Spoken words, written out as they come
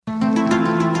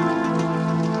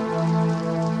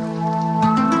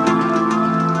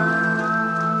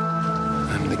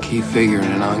key figure in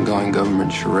an ongoing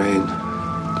government charade.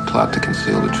 The plot to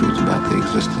conceal the truth about the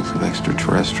existence of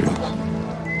extraterrestrials.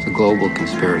 It's a global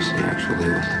conspiracy,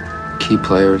 actually, with key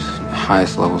players, the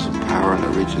highest levels of power, and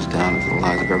that reaches down into the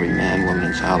lives of every man, woman,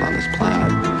 and child on this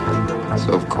planet.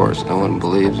 So, of course, no one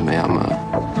believes me. I'm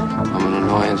an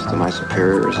annoyance to my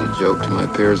superiors, a joke to my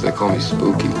peers. They call me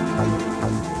Spooky.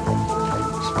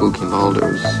 Spooky Mulder,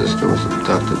 whose sister was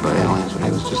abducted by aliens when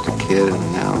he was just a kid,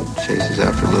 and now chases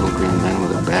after little green men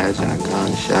with a badge and a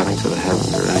gun, shouting to the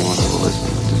heavens or anyone who will listen.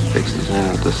 Just fixes in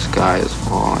and the sky is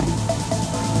falling.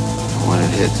 And when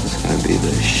it hits, it's going to be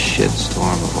the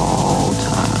shitstorm of all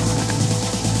time.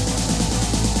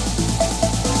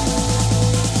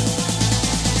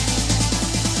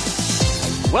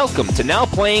 Welcome to Now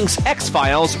Playing's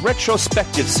X-Files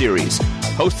retrospective series,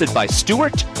 hosted by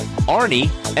Stuart,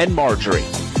 Arnie, and Marjorie.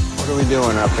 What are we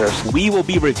doing up here? We will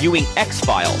be reviewing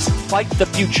X-Files, Fight the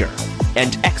Future,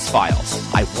 and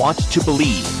X-Files, I Want to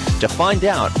Believe, to find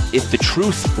out if the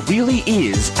truth really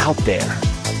is out there.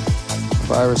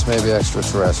 Virus may be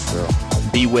extraterrestrial.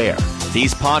 Beware,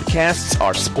 these podcasts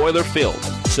are spoiler-filled,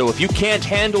 so if you can't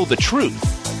handle the truth,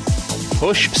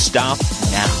 push stop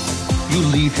now. You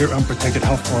leave here unprotected,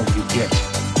 how far will you get?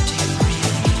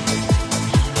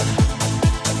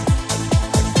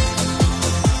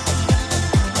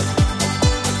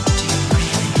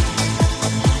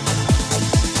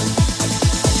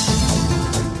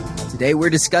 Today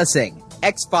we're discussing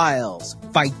X-Files,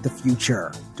 Fight the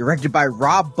Future, directed by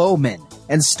Rob Bowman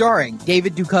and starring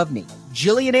David Duchovny,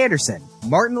 Gillian Anderson,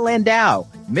 Martin Landau,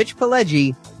 Mitch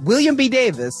Pileggi, William B.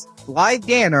 Davis, Blythe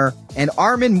Danner, and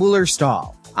Armin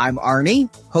Mueller-Stahl. I'm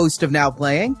Arnie, host of Now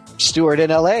Playing. Stuart in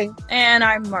LA. And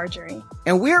I'm Marjorie.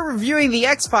 And we're reviewing the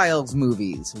X-Files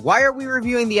movies. Why are we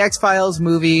reviewing the X-Files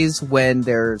movies when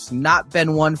there's not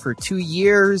been one for 2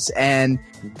 years and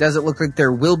it doesn't look like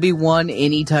there will be one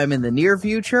anytime in the near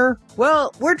future?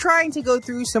 Well, we're trying to go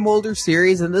through some older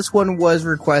series, and this one was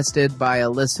requested by a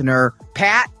listener,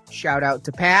 Pat. Shout out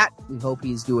to Pat. We hope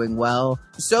he's doing well.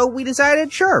 So we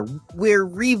decided, sure, we're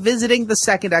revisiting the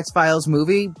second X-Files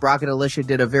movie. Brock and Alicia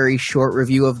did a very short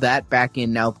review of that back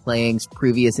in Now Playing's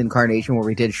previous incarnation where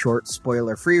we did short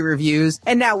spoiler-free reviews,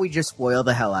 and now we just spoil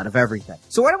the hell out of everything.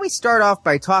 So why don't we start off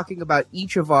by talking about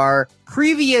each of our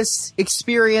previous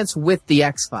experience with the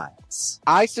X-Files?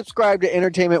 I subscribe to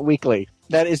Entertainment Weekly.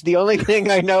 That is the only thing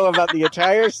I know about the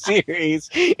entire series.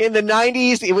 In the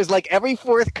 90s, it was like every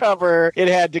fourth cover, it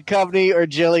had Duchovny or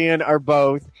Gillian or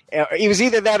both. It was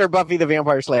either that or Buffy the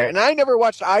Vampire Slayer. And I never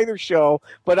watched either show,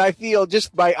 but I feel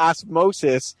just by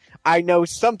osmosis, I know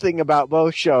something about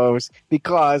both shows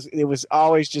because it was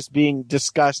always just being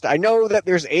discussed. I know that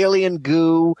there's alien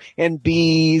goo and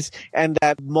bees and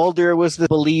that Mulder was the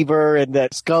believer and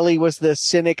that Scully was the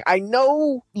cynic. I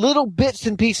know little bits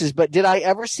and pieces, but did I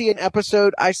ever see an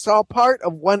episode? I saw part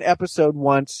of one episode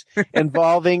once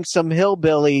involving some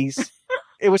hillbillies.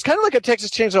 It was kind of like a Texas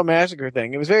Chainsaw Massacre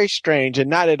thing. It was very strange and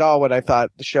not at all what I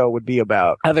thought the show would be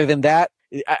about. Other than that,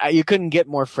 you couldn't get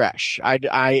more fresh.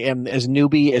 I am as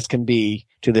newbie as can be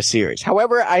to the series.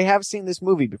 However, I have seen this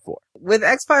movie before. With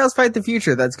X-Files Fight the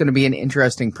Future, that's going to be an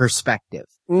interesting perspective.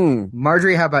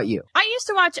 Marjorie, how about you? I used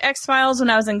to watch X-Files when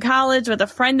I was in college with a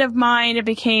friend of mine. It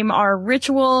became our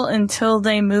ritual until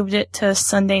they moved it to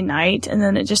Sunday night, and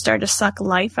then it just started to suck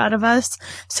life out of us,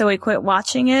 so we quit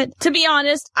watching it. To be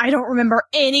honest, I don't remember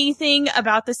anything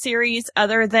about the series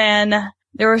other than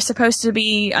there was supposed to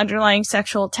be underlying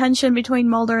sexual tension between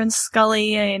Mulder and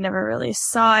Scully. I never really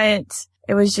saw it.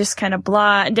 It was just kind of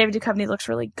blah. And David Duchovny looks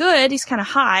really good. He's kind of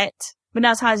hot, but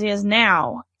not as hot as he is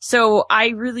now. So I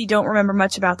really don't remember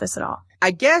much about this at all.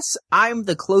 I guess I'm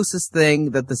the closest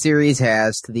thing that the series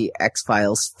has to the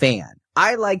X-Files fan.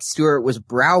 I, like Stuart, was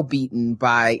browbeaten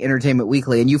by Entertainment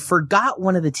Weekly, and you forgot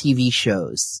one of the TV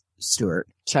shows, Stuart.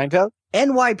 Seinfeld?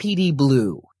 NYPD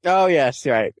Blue. Oh, yes,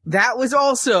 right. That was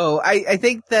also, I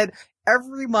think that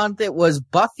every month it was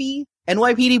Buffy,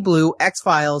 NYPD Blue,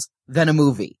 X-Files, then a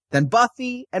movie. Then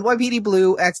Buffy, NYPD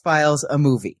Blue, X-Files, a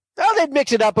movie. Oh, they'd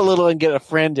mix it up a little and get a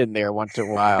friend in there once in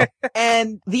a while.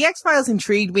 And the X-Files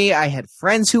intrigued me. I had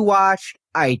friends who watched.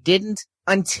 I didn't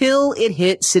until it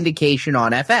hit syndication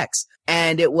on FX.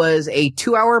 And it was a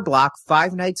 2-hour block,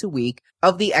 5 nights a week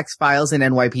of the X-Files and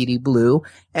NYPD Blue.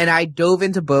 And I dove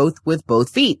into both with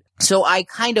both feet. So I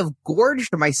kind of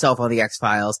gorged myself on the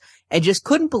X-Files and just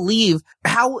couldn't believe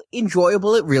how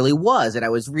enjoyable it really was. And I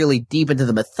was really deep into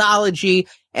the mythology,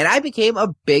 and I became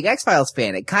a big X-Files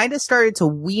fan. It kind of started to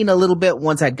wean a little bit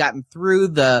once I'd gotten through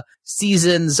the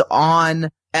seasons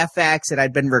on FX, and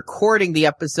I'd been recording the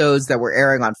episodes that were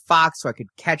airing on Fox so I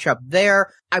could catch up there.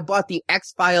 I bought the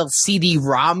X-Files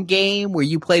CD-ROM game where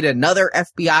you played another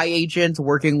FBI agent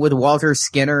working with Walter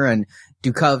Skinner, and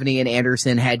Duchovny and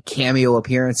Anderson had cameo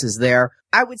appearances there.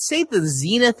 I would say the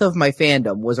zenith of my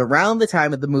fandom was around the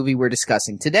time of the movie we're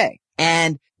discussing today.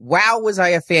 And wow, was I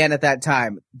a fan at that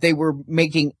time. They were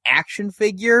making action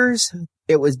figures.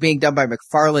 It was being done by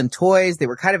McFarlane Toys. They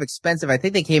were kind of expensive. I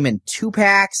think they came in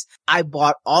 2-packs. I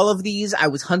bought all of these. I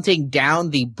was hunting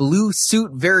down the blue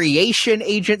suit variation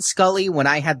Agent Scully when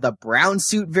I had the brown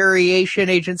suit variation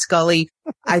Agent Scully.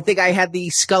 I think I had the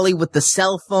Scully with the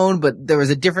cell phone, but there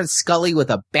was a different Scully with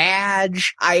a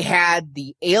badge. I had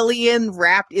the alien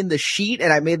wrapped in the sheet,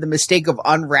 and I made the mistake of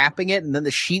unwrapping it, and then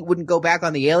the sheet wouldn't go back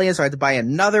on the alien, so I had to buy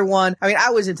another one. I mean,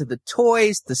 I was into the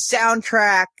toys, the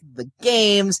soundtrack, the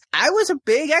games. I was a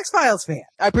big X-Files fan.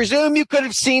 I presume you could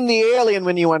have seen the alien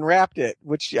when you unwrapped it,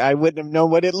 which I wouldn't have known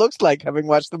what it looks like having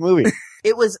watched the movie.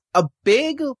 It was a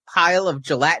big pile of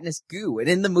gelatinous goo. And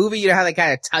in the movie, you know how they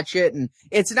kind of touch it, and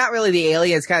it's not really the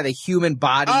alien, it's kind of the human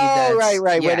body. Oh,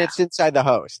 right. Yeah. When it's inside the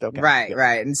host. Okay.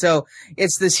 Right. And so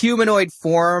it's this humanoid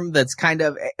form that's kind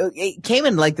of, it came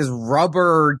in like this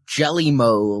rubber jelly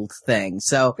mold thing.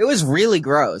 So it was really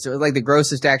gross. It was like the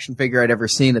grossest action figure I'd ever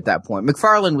seen at that point.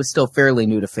 McFarlane was still fairly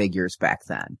new to figures back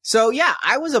then. So yeah,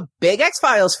 I was a big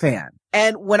X-Files fan.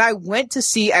 And when I went to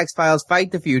see X-Files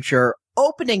Fight the Future,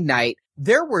 opening night,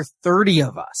 there were 30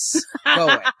 of us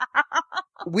going.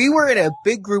 We were in a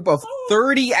big group of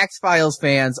 30 X-Files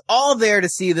fans, all there to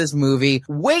see this movie,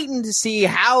 waiting to see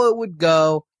how it would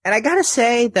go. And I gotta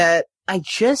say that I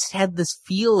just had this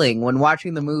feeling when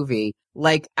watching the movie,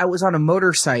 like I was on a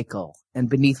motorcycle and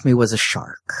beneath me was a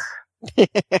shark.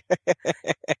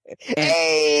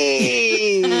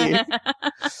 Hey!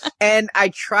 And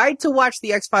I tried to watch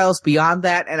the X-Files beyond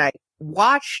that, and I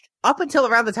watched up until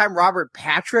around the time Robert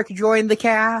Patrick joined the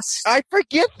cast. I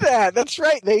forget that. That's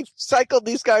right. They cycled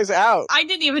these guys out. I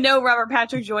didn't even know Robert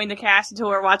Patrick joined the cast until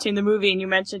we were watching the movie and you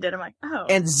mentioned it. I'm like, oh.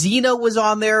 And Xena was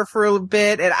on there for a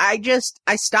bit, and I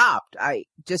stopped. I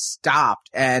just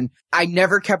stopped, and I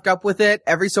never kept up with it.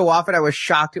 Every so often I was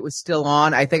shocked it was still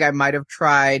on. I think I might have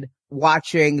tried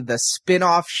watching the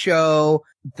spin-off show,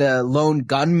 The Lone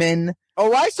Gunman.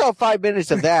 Oh, I saw 5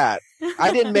 minutes of that.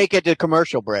 I didn't make it to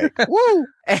commercial break. Woo!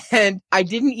 And I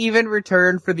didn't even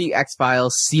return for the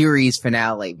X-Files series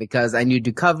finale because I knew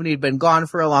Duchovny had been gone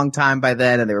for a long time by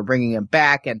then and they were bringing him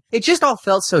back, and it just all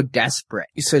felt so desperate.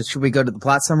 So should we go to the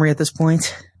plot summary at this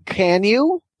point? Can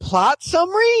you? Plot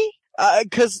summary?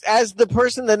 Because as the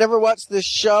person that never watched this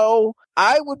show,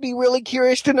 I would be really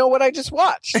curious to know what I just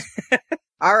watched.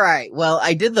 All right. Well,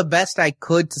 I did the best I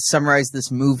could to summarize this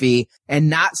movie and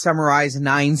not summarize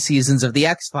 9 seasons of The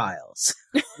X-Files.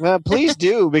 Well, please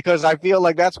do, because I feel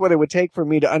like that's what it would take for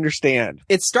me to understand.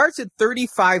 It starts at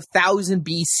 35,000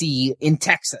 BC in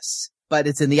Texas, but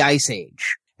it's in the Ice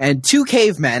Age. And 2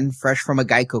 cavemen, fresh from a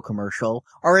Geico commercial,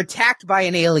 are attacked by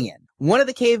an alien. One of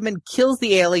the cavemen kills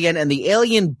the alien, and the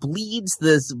alien bleeds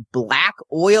this black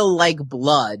oil-like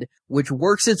blood, which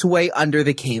works its way under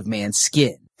the caveman's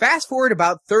skin. Fast forward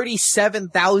about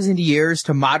 37,000 years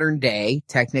to modern day,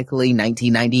 technically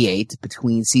 1998,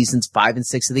 between seasons 5 and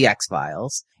 6 of The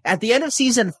X-Files. At the end of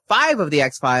season 5 of The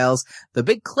X-Files, the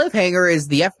big cliffhanger is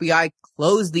the FBI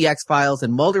closed The X-Files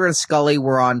and Mulder and Scully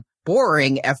were on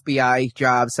boring FBI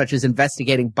jobs such as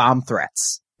investigating bomb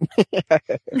threats.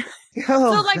 So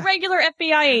like regular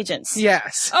FBI agents.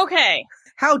 Yes. Okay.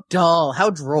 How dull, how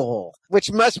droll.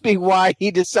 Which must be why he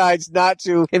decides not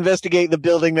to investigate the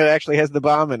building that actually has the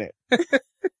bomb in it.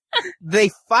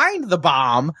 They find the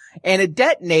bomb, and it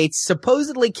detonates,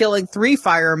 supposedly killing 3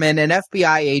 firemen, an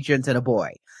FBI agent, and a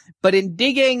boy. But in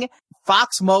digging,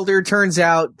 Fox Mulder turns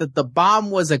out that the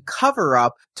bomb was a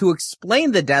cover-up to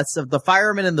explain the deaths of the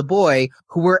fireman and the boy,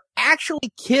 who were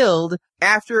actually killed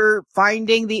after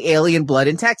finding the alien blood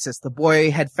in Texas. The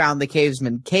boy had found the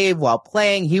caveman cave while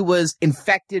playing. He was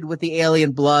infected with the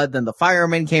alien blood. Then the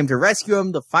firemen came to rescue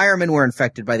him. The firemen were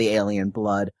infected by the alien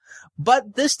blood.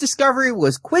 But this discovery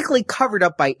was quickly covered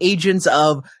up by agents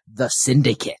of the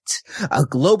Syndicate, a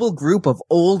global group of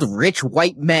old, rich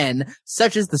white men,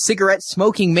 such as the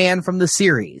cigarette-smoking man from the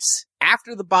series.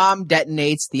 After the bomb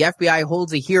detonates, the FBI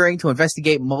holds a hearing to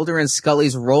investigate Mulder and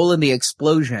Scully's role in the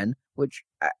explosion, which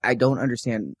I don't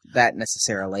understand that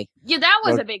necessarily. Yeah, that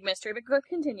was a big mystery, but go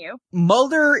continue.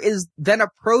 Mulder is then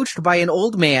approached by an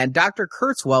old man, Dr.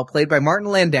 Kurtzwell, played by Martin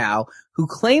Landau, who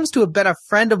claims to have been a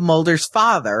friend of Mulder's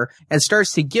father and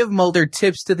starts to give Mulder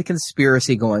tips to the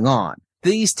conspiracy going on.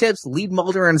 These tips lead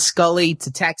Mulder and Scully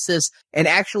to Texas and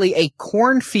actually a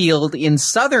cornfield in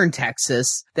southern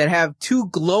Texas that have two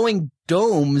glowing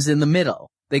domes in the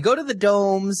middle. They go to the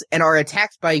domes and are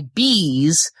attacked by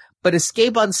bees, but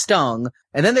escape unstung,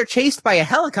 and then they're chased by a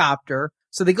helicopter.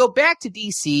 So they go back to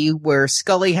DC where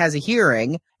Scully has a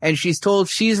hearing, and she's told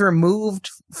she's removed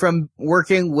from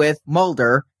working with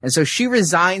Mulder, and so she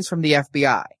resigns from the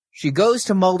FBI. She goes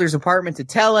to Mulder's apartment to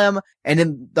tell him, and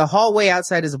in the hallway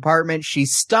outside his apartment,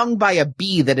 she's stung by a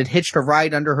bee that had hitched a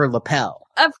ride under her lapel.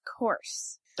 Of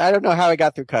course. I don't know how I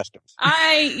got through customs.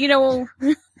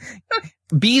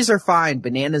 Bees are fine,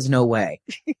 bananas no way.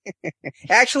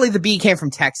 Actually, the bee came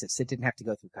from Texas. It didn't have to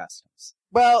go through customs.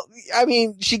 Well, I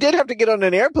mean, she did have to get on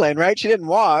an airplane, right? She didn't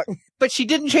walk. But she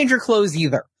didn't change her clothes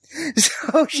either.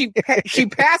 So she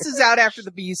passes out after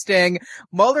the bee sting.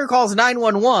 Mulder calls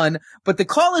 911, but the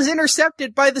call is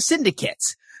intercepted by the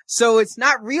syndicates. So it's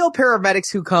not real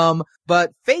paramedics who come,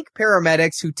 but fake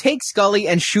paramedics who take Scully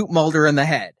and shoot Mulder in the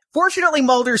head. Fortunately,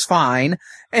 Mulder's fine,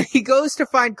 and he goes to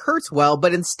find Kurtzwell,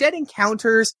 but instead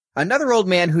encounters another old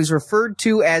man who's referred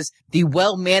to as the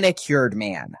well-manicured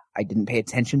man. I didn't pay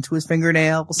attention to his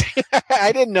fingernails.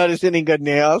 I didn't notice any good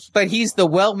nails. But he's the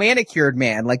well-manicured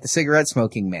man, like the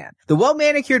cigarette-smoking man. The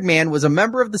well-manicured man was a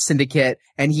member of the syndicate,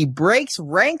 and he breaks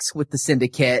ranks with the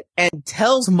syndicate and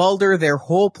tells Mulder their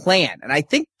whole plan. And I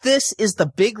think this is the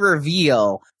big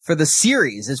reveal for the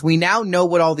series, as we now know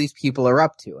what all these people are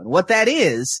up to. And what that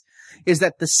is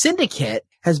that the syndicate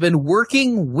has been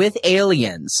working with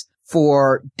aliens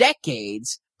for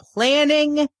decades,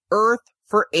 planning Earth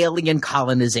for alien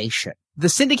colonization. The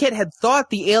syndicate had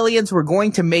thought the aliens were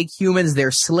going to make humans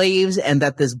their slaves and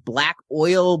that this black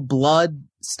oil blood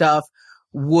stuff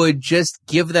would just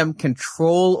give them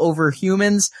control over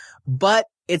humans. But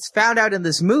it's found out in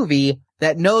this movie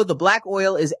that no, the black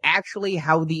oil is actually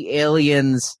how the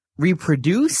aliens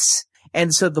reproduce.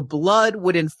 And so the blood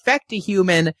would infect a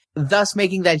human, thus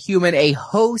making that human a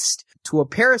host to a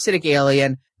parasitic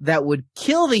alien that would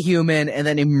kill the human and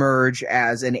then emerge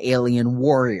as an alien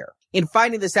warrior. In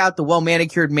finding this out, the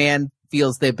well-manicured man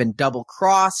feels they've been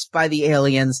double-crossed by the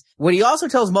aliens. What he also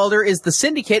tells Mulder is the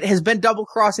syndicate has been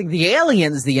double-crossing the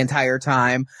aliens the entire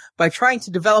time by trying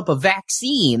to develop a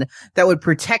vaccine that would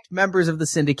protect members of the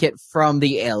syndicate from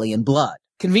the alien blood.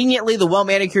 Conveniently, the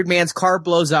well-manicured man's car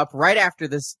blows up right after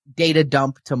this data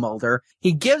dump to Mulder.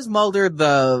 He gives Mulder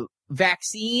the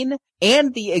vaccine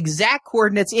and the exact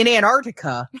coordinates in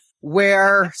Antarctica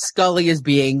where Scully is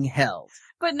being held.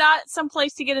 But not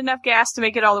someplace to get enough gas to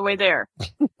make it all the way there.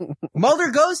 Mulder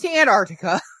goes to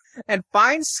Antarctica and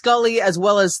finds Scully as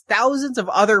well as thousands of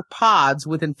other pods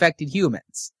with infected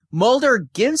humans. Mulder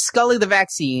gives Scully the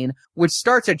vaccine, which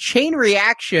starts a chain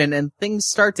reaction and things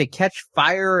start to catch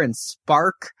fire and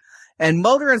spark. And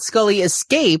Mulder and Scully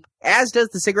escape, as does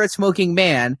the cigarette-smoking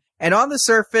man. And on the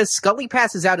surface, Scully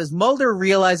passes out as Mulder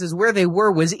realizes where they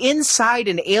were was inside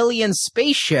an alien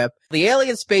spaceship. The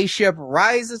alien spaceship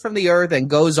rises from the Earth and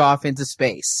goes off into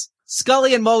space.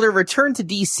 Scully and Mulder return to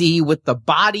DC with the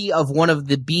body of one of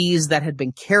the bees that had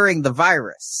been carrying the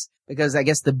virus. Because I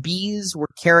guess the bees were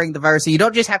carrying the virus. So you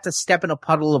don't just have to step in a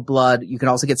puddle of blood. You can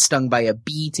also get stung by a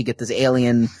bee to get this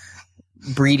alien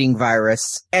breeding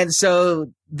virus. And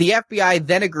so the FBI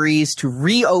then agrees to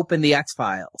reopen the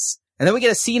X-Files. And then we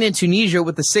get a scene in Tunisia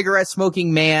with the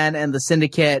cigarette-smoking man and the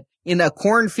syndicate in a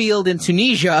cornfield in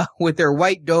Tunisia with their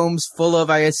white domes full of,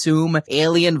 I assume,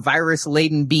 alien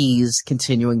virus-laden bees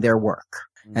continuing their work.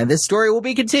 And this story will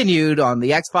be continued on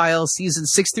The X-Files Season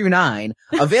 6 through 9,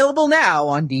 available now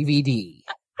on DVD.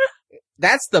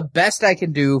 That's the best I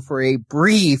can do for a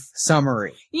brief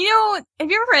summary. You know,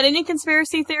 have you ever read any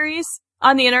conspiracy theories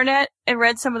on the internet and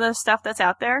read some of the stuff that's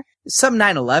out there? Some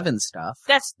 9/11 stuff.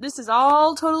 This is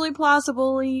all totally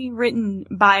plausibly written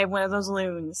by one of those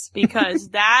loons, because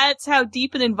that's how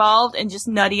deep and involved and just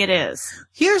nutty it is.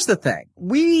 Here's the thing.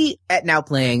 We at Now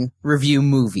Playing review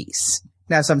movies.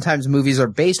 Now, sometimes movies are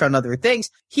based on other things.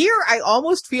 Here, I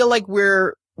almost feel like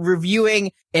we're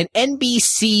reviewing an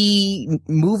NBC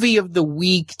movie of the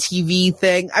week TV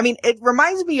thing. I mean, it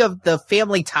reminds me of the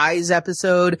Family Ties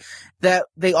episode that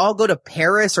they all go to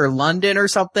Paris or London or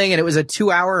something, and it was a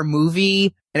 2-hour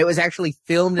movie, and it was actually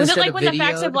filmed instead of videoed. Was it like when The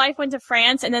Facts of Life went to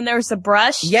France, and then there was The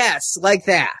Brush? Yes, like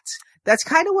that. That's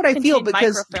kind of what I feel,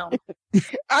 because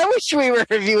I wish we were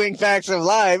reviewing Facts of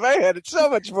Life. I had so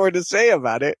much more to say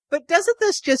about it. But doesn't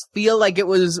this just feel like it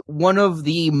was one of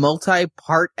the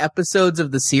multi-part episodes of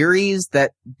the series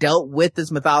that dealt with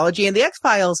this mythology? And the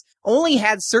X-Files only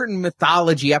had certain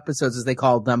mythology episodes, as they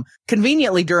called them,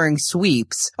 conveniently during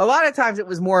sweeps. A lot of times it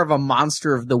was more of a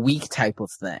monster of the week type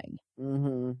of thing.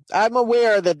 I'm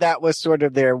aware that was sort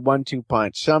of their 1-2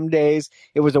 punch. Some days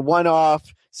it was a one-off.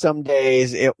 Some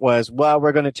days it was, well,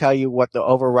 we're going to tell you what the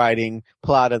overriding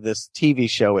plot of this TV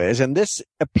show is. And this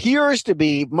appears to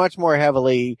be much more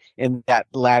heavily in that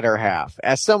latter half.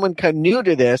 As someone new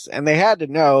to this, and they had to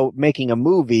know, making a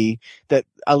movie, that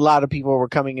a lot of people were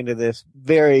coming into this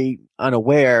very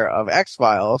unaware of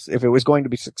X-Files. If it was going to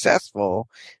be successful,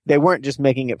 they weren't just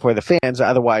making it for the fans.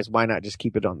 Otherwise, why not just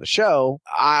keep it on the show?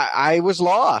 I was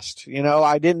lost.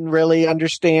 I didn't really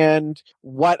understand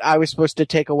what I was supposed to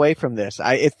take away from this.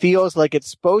 It feels like it's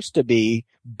supposed to be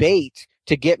bait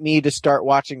to get me to start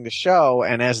watching the show.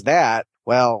 And as that,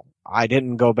 well, I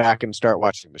didn't go back and start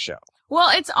watching the show. Well,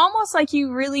 it's almost like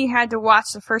you really had to watch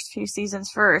the first few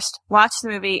seasons first, watch the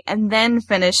movie, and then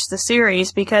finish the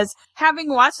series, because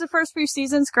having watched the first few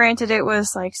seasons, granted it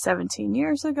was like 17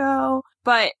 years ago,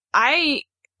 but I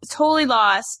totally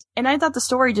lost, and I thought the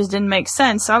story just didn't make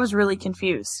sense, so I was really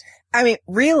confused. I mean,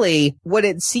 really, what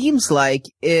it seems like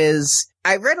is,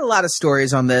 I read a lot of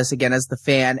stories on this, again, as the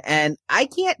fan, and I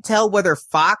can't tell whether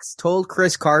Fox told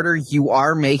Chris Carter, you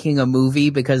are making a movie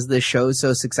because this show's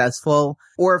so successful,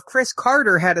 or if Chris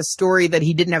Carter had a story that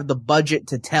he didn't have the budget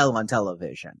to tell on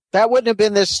television. That wouldn't have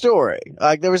been this story.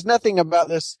 Like, there was nothing about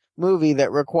this movie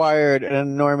that required an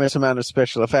enormous amount of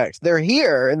special effects. They're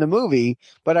here in the movie,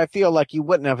 but I feel like you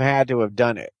wouldn't have had to have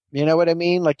done it. You know what I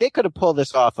mean? Like, they could have pulled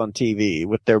this off on TV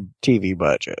with their TV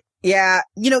budget. Yeah,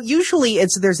 usually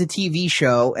there's a TV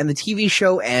show, and the TV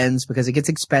show ends because it gets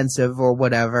expensive or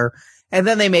whatever, and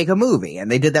then they make a movie.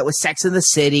 And they did that with Sex and the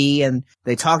City, and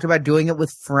they talked about doing it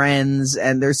with Friends,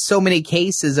 and there's so many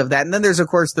cases of that. And then there's, of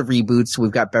course, the reboots. We've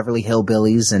got Beverly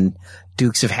Hillbillies and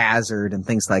Dukes of Hazzard and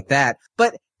things like that.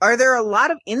 But are there a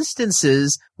lot of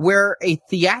instances where a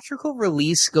theatrical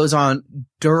release goes on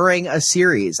during a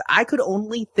series? I could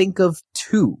only think of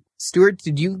 2. Stuart,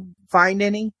 did you find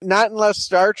any? Not unless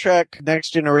Star Trek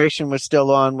Next Generation was still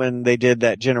on when they did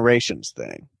that Generations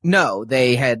thing. No,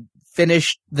 they had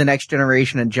finished the Next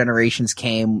Generation, and Generations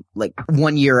came like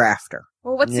 1 year after.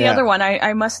 Well, what's the other one?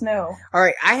 I must know. All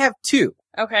right, I have 2.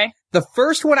 Okay. The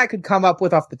first one I could come up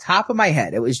with off the top of my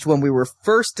head, it was when we were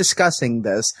first discussing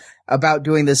this about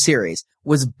doing this series,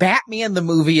 was Batman the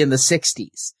movie in the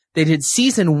 60s. They did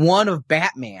season 1 of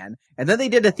Batman, and then they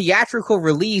did a theatrical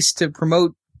release to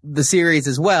promote the series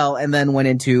as well, and then went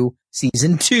into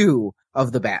season 2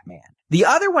 of the Batman. The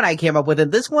other one I came up with,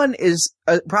 and this one is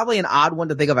probably an odd one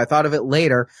to think of, I thought of it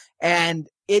later, and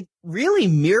it really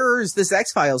mirrors this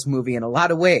X-Files movie in a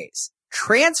lot of ways.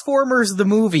 Transformers the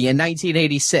movie in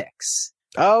 1986.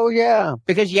 Oh, yeah.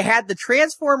 Because you had the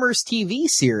Transformers TV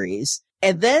series,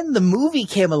 and then the movie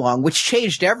came along, which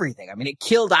changed everything. I mean, it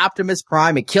killed Optimus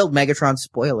Prime, it killed Megatron,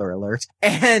 spoiler alert,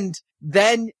 and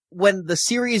then when the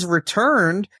series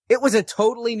returned, it was a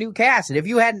totally new cast. And if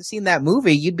you hadn't seen that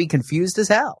movie, you'd be confused as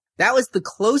hell. That was the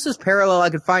closest parallel I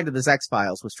could find to this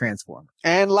X-Files was Transformers.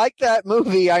 And like that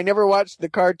movie, I never watched the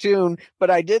cartoon, but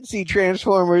I did see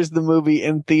Transformers the movie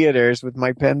in theaters with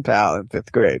my pen pal in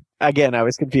 5th grade. Again, I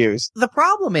was confused. The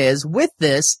problem is, with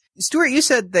this, Stuart, you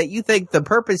said that you think the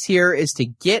purpose here is to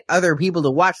get other people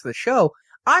to watch the show.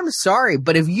 I'm sorry,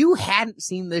 but if you hadn't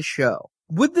seen this show,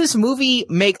 would this movie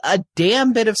make a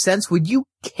damn bit of sense? Would you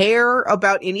care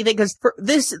about anything? Because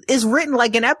this is written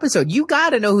like an episode. You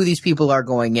gotta know who these people are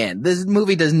going in. This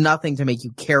movie does nothing to make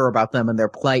you care about them and their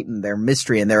plight and their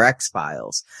mystery and their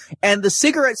X-Files. And the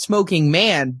cigarette smoking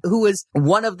man, who is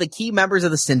one of the key members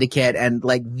of the syndicate and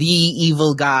like the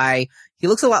evil guy, he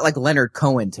looks a lot like Leonard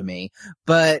Cohen to me,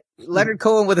 but Leonard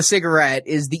Cohen with a cigarette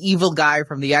is the evil guy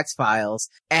from the X-Files.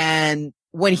 And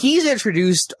when he's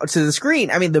introduced to the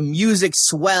screen, I mean, the music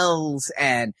swells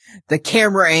and the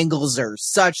camera angles are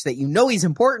such that you know he's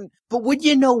important. But would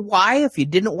you know why if you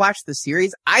didn't watch the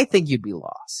series? I think you'd be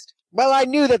lost. Well, I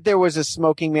knew that there was a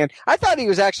smoking man. I thought he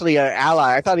was actually an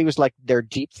ally. I thought he was like their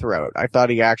Deep Throat. I thought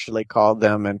he actually called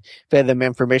them and fed them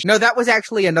information. No, that was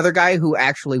actually another guy who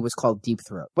actually was called Deep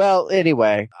Throat. Well,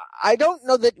 anyway, I don't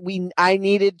know that I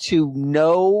needed to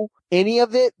know any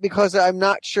of it because I'm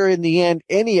not sure in the end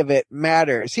any of it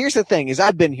matters. Here's the thing is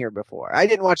I've been here before. I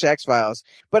didn't watch X-Files,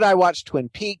 but I watched Twin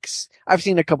Peaks. I've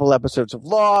seen a couple episodes of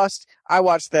Lost. I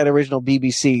watched that original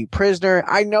BBC Prisoner.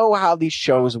 I know how these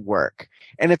shows work.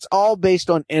 And it's all based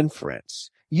on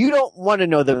inference. You don't want to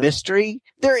know the mystery.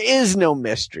 There is no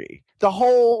mystery. The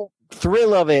whole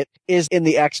thrill of it is in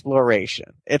the exploration.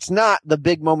 It's not the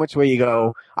big moments where you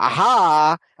go,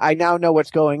 aha, I now know what's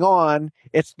going on.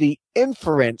 It's the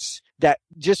inference that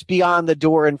just beyond the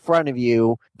door in front of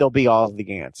you, there'll be all of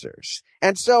the answers.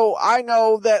 And so I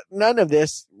know that none of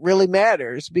this really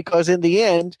matters because in the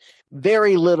end,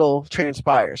 very little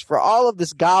transpires. For all of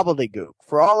this gobbledygook,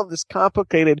 for all of this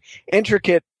complicated,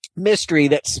 intricate mystery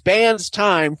that spans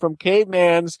time from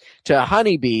cavemans to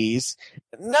honeybees,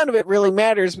 none of it really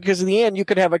matters, because in the end you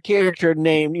could have a character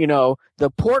named, the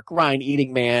pork rind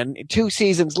eating man 2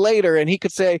 seasons later, and he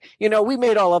could say, we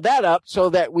made all of that up so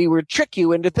that we would trick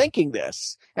you into thinking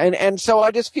this. And so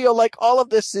I just feel like all of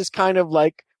this is kind of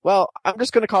like, well, I'm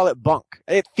just going to call it bunk.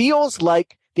 It feels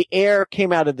like the air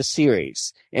came out of the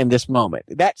series in this moment.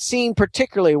 That scene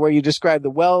particularly where you describe the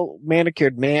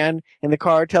well-manicured man in the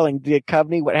car telling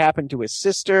Duchovny what happened to his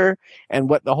sister and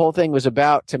what the whole thing was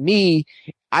about, to me,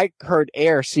 I heard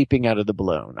air seeping out of the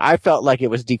balloon. I felt like it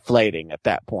was deflating at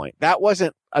that point. That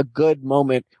wasn't a good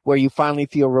moment where you finally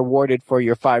feel rewarded for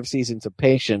your 5 seasons of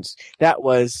patience. That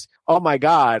was, oh my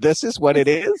God, this is what it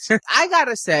is? I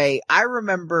gotta say, I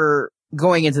remember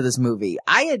going into this movie,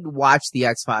 I had watched The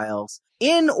X-Files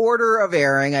in order of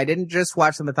airing. I didn't just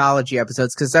watch the mythology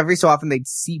episodes, because every so often they'd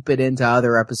seep it into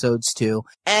other episodes too.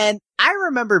 And I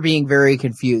remember being very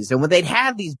confused. And when they'd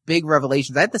have these big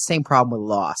revelations, I had the same problem with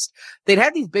Lost. They'd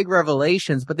have these big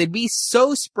revelations, but they'd be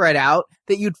so spread out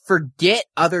that you'd forget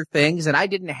other things. And I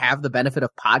didn't have the benefit of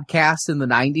podcasts in the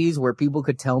 90s where people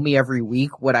could tell me every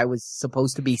week what I was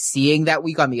supposed to be seeing that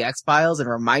week on the X-Files and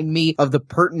remind me of the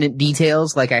pertinent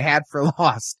details like I had for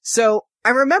Lost. So I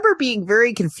remember being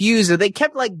very confused, and they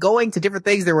kept going to different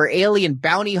things. There were alien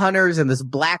bounty hunters and this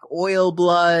black oil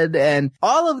blood, and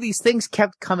all of these things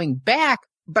kept coming back,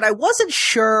 but I wasn't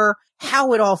sure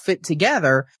how it all fit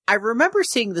together. I remember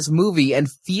seeing this movie and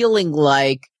feeling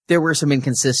like there were some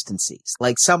inconsistencies,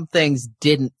 like some things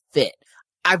didn't fit.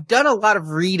 I've done a lot of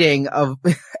reading of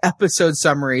episode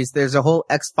summaries. There's a whole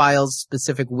X-Files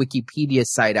specific Wikipedia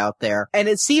site out there, and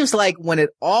it seems like when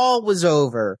it all was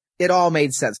over, it all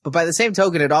made sense. But by the same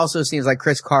token, it also seems like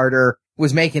Chris Carter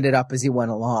was making it up as he went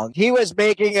along. He was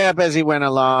making it up as he went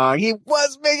along. He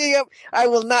was making up. I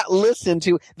will not listen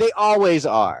to. They always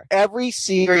are. Every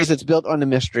series that's built on the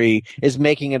mystery is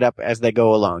making it up as they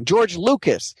go along. George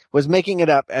Lucas was making it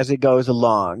up as it goes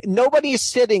along. Nobody is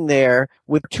sitting there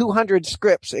with 200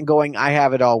 scripts and going, I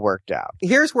have it all worked out.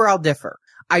 Here's where I'll differ.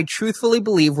 I truthfully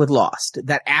believe with Lost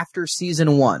that after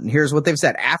season 1, here's what they've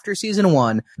said. After season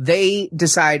 1, they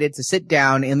decided to sit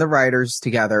down in the writers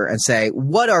together and say,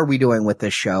 what are we doing with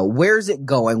this show? Where's it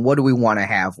going? What do we want to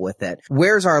have with it?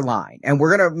 Where's our line? And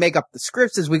we're going to make up the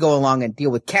scripts as we go along and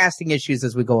deal with casting issues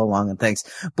as we go along and things.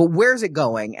 But where's it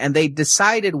going? And they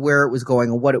decided where it was going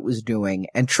and what it was doing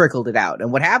and trickled it out.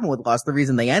 And what happened with Lost, the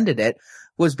reason they ended it,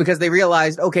 was because they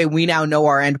realized, okay, we now know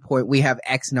our end point. We have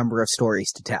X number of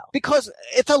stories to tell. Because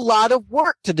it's a lot of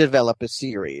work to develop a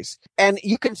series. And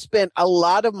you can spend a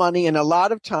lot of money and a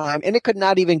lot of time, and it could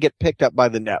not even get picked up by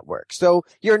the network. So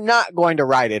you're not going to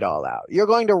write it all out. You're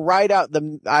going to write out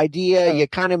the idea. You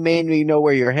kind of mainly know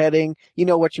where you're heading. You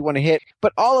know what you want to hit.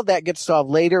 But all of that gets solved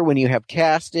later when you have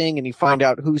casting and you find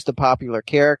out who's the popular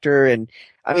character. And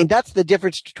I mean, that's the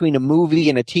difference between a movie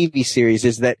and a TV series,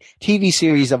 is that TV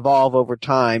series evolve over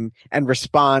time and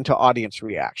respond to audience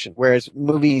reaction, whereas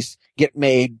movies get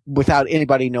made without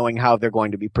anybody knowing how they're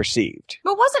going to be perceived.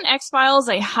 But wasn't X-Files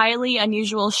a highly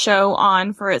unusual show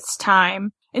on for its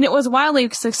time? And it was wildly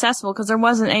successful because there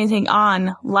wasn't anything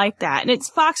on like that. And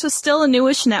Fox was still a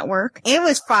newish network. It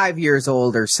was 5 years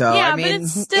old or so. Yeah, but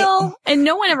it's still, and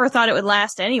no one ever thought it would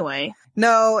last anyway.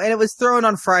 No, and it was thrown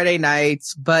on Friday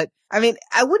nights, but I mean,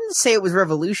 I wouldn't say it was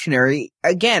revolutionary.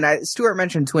 Again, Stuart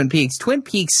mentioned Twin Peaks. Twin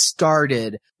Peaks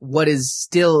started what is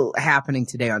still happening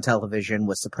today on television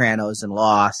with Sopranos and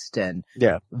Lost and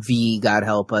V, God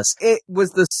help us. It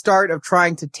was the start of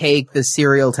trying to take the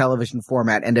serial television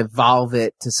format and evolve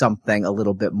it to something a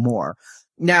little bit more.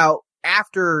 Now,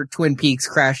 after Twin Peaks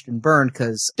crashed and burned,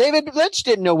 because David Lynch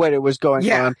didn't know what it was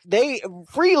going on. They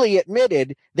freely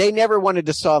admitted they never wanted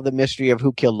to solve the mystery of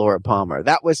who killed Laura Palmer.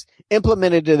 That was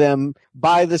implemented to them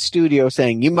by the studio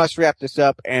saying, you must wrap this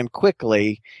up and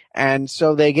quickly. And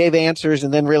so they gave answers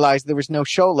and then realized there was no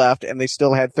show left and they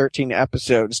still had 13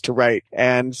 episodes to write.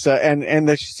 And so, and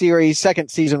the series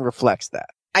second season reflects that.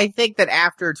 I think that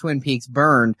after Twin Peaks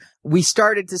burned, we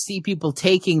started to see people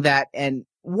taking that and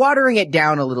watering it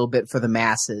down a little bit for the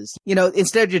masses. You know,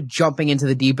 instead of just jumping into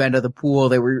the deep end of the pool,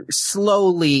 they were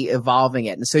slowly evolving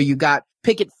it. And so you got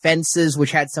Picket Fences,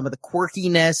 which had some of the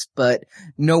quirkiness, but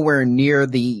nowhere near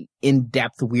the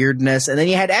in-depth weirdness. And then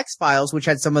you had X-Files, which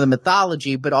had some of the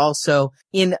mythology, but also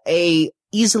in a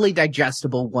easily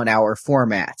digestible 1 hour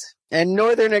format. And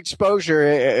Northern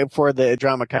Exposure for the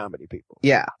drama comedy people.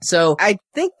 Yeah. So I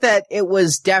think that it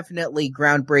was definitely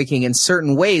groundbreaking in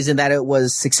certain ways in that it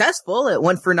was successful. It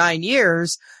went for 9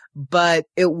 years, but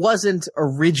it wasn't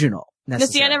original.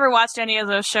 See, I never watched any of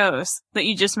those shows that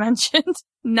you just mentioned.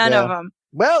 None of them.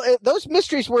 Well, those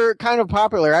mysteries were kind of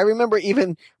popular. I remember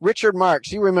even Richard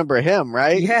Marx. You remember him,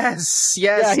 right? Yes.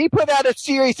 Yeah, he put out a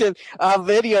series of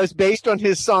videos based on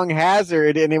his song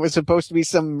Hazard, and it was supposed to be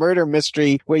some murder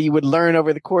mystery where you would learn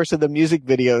over the course of the music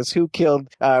videos who killed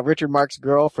Richard Marx's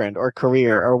girlfriend or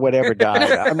career or whatever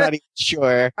died. I'm not even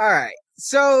sure. All right.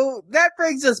 So that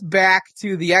brings us back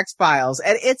to the X-Files.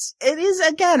 And it is,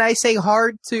 again, I say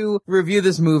hard to review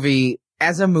this movie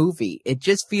as a movie. It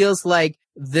just feels like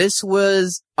this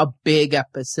was a big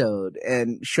episode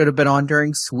and should have been on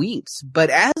during sweeps. But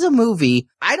as a movie,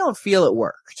 I don't feel it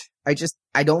worked.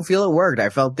 I don't feel it worked. I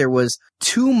felt there was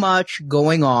too much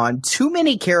going on, too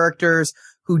many characters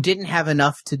who didn't have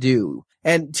enough to do.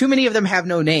 And too many of them have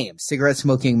no names. Cigarette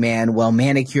smoking man, well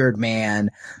manicured man.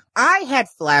 I had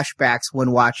flashbacks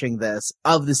when watching this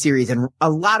of the series, and a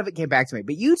lot of it came back to me.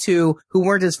 But you two, who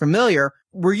weren't as familiar,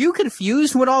 were you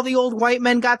confused when all the old white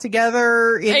men got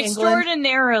together in England?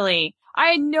 Extraordinarily. I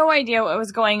had no idea what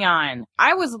was going on.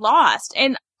 I was lost,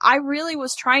 and I really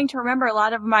was trying to remember a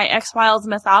lot of my X-Files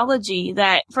mythology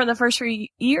that for the first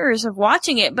 3 years of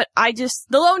watching it, but the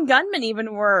lone gunmen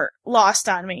even were lost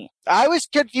on me. I was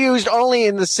confused only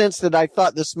in the sense that I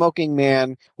thought the smoking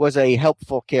man was a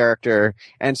helpful character,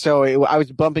 and so I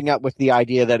was bumping up with the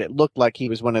idea that it looked like he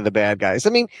was one of the bad guys.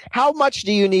 I mean, how much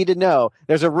do you need to know?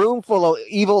 There's a room full of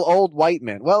evil old white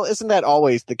men. Well, isn't that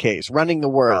always the case? Running the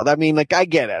world. I mean, like, I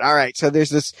get it. All right, so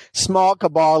there's this small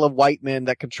cabal of white men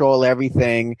that control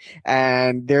everything,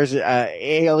 and there's an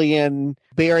alien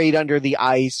buried under the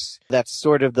ice that's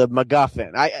sort of the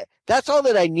MacGuffin. That's all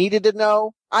that I needed to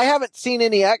know. I haven't seen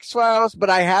any X-Files, but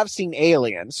I have seen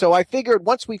Alien. So I figured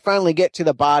once we finally get to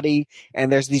the body and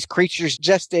there's these creatures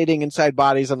gestating inside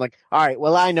bodies, I'm like, all right,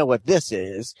 well, I know what this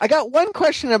is. I got one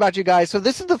question about you guys. So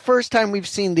this is the first time we've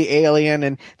seen the Alien,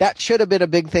 and that should have been a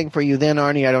big thing for you then,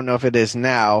 Arnie. I don't know if it is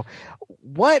now.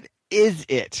 What is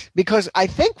it? Because I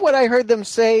think what I heard them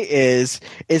say is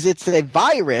it's a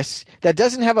virus that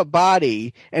doesn't have a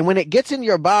body, and when it gets in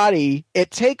your body,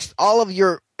 it takes all of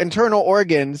your internal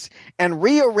organs and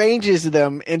rearranges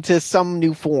them into some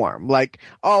new form. Like,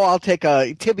 oh, I'll take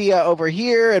a tibia over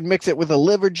here and mix it with a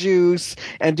liver juice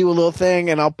and do a little thing,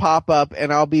 and I'll pop up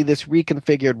and I'll be this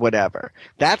reconfigured whatever.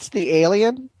 That's the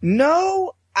alien?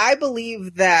 No, I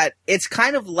believe that it's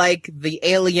kind of like the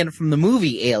alien from the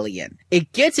movie Alien.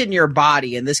 It gets in your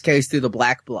body, in this case through the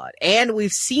black blood. And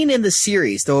we've seen in the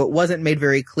series, though it wasn't made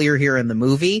very clear here in the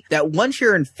movie, that once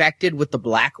you're infected with the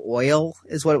black oil,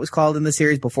 is what it was called in the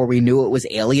series before we knew it was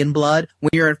alien blood, when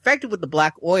you're infected with the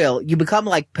black oil, you become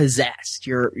like possessed.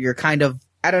 You're kind of,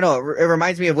 I don't know, it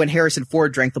reminds me of when Harrison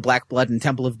Ford drank the black blood in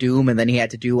Temple of Doom and then he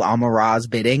had to do Amon-Ra's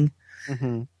bidding.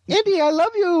 Mm-hmm. Andy, I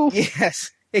love you!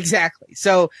 Yes. Exactly.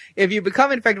 So if you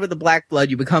become infected with the black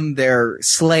blood, you become their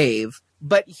slave.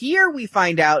 But here we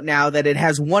find out now that it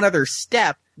has one other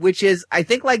step, which is, I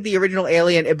think like the original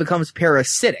Alien, it becomes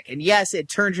parasitic. And yes, it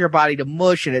turns your body to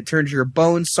mush and it turns your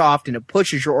bones soft and it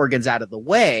pushes your organs out of the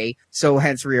way. So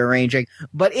hence rearranging.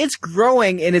 But it's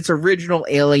growing in its original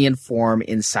alien form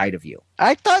inside of you.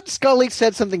 I thought Scully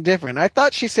said something different. I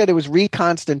thought she said it was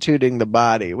reconstituting the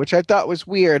body, which I thought was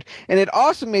weird. And it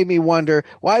also made me wonder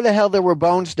why the hell there were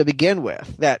bones to begin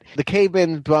with. That the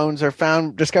caveman bones are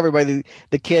discovered by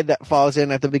the kid that falls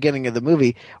in at the beginning of the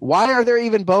movie. Why are there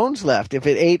even bones left if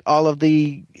it ate all of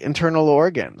the internal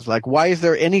organs? Like, why is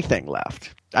there anything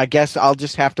left? I guess I'll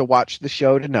just have to watch the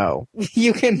show to know.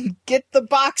 You can get the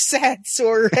box sets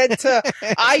or head to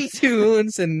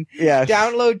iTunes and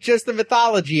download just the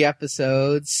mythology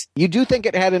episodes. You do think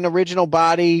it had an original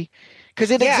body?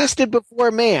 Because it existed before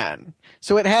man.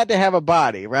 So it had to have a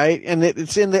body, right? And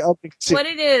it's in the opening. What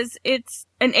it is, it's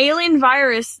an alien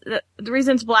virus. The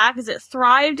reason it's black is it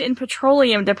thrived in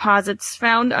petroleum deposits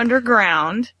found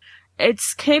underground.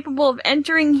 It's capable of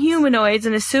entering humanoids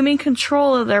and assuming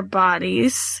control of their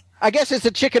bodies. I guess it's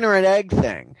a chicken or an egg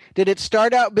thing. Did it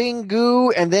start out being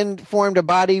goo and then formed a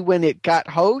body when it got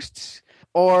hosts?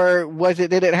 Or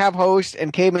did it have hosts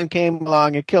and cavemen came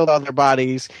along and killed all their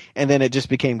bodies and then it just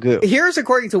became goo? Here's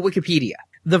according to Wikipedia.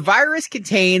 The virus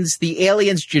contains the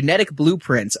alien's genetic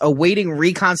blueprints awaiting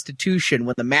reconstitution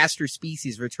when the master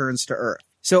species returns to Earth.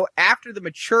 So after the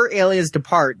mature aliens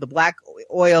depart, the black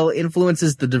oil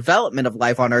influences the development of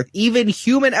life on Earth, even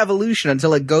human evolution,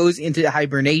 until it goes into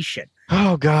hibernation.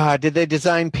 Oh, God. Did they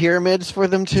design pyramids for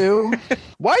them, too?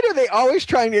 Why do they always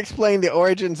trying to explain the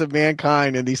origins of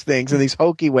mankind and these things in these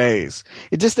hokey ways?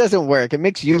 It just doesn't work. It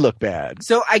makes you look bad.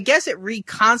 So I guess it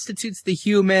reconstitutes the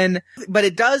human, but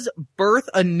it does birth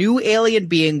a new alien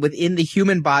being within the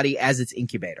human body as its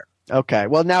incubator. Okay,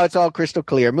 well, now it's all crystal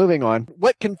clear. Moving on.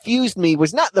 What confused me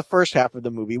was not the first half of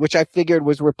the movie, which I figured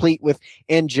was replete with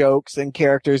in-jokes and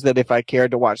characters that if I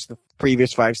cared to watch the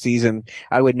previous 5 seasons,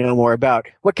 I would know more about.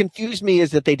 What confused me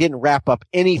is that they didn't wrap up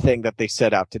anything that they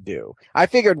set out to do. I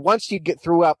figured once you get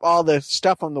through up all the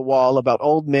stuff on the wall about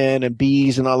old men and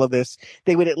bees and all of this,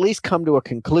 they would at least come to a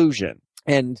conclusion.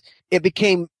 And it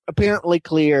became apparently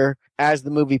clear as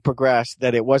the movie progressed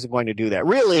that it wasn't going to do that.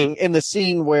 Really, in the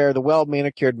scene where the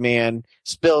well-manicured man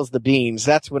spills the beans,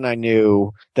 that's when I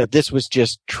knew that this was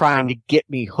just trying to get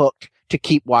me hooked to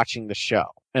keep watching the show.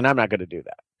 And I'm not going to do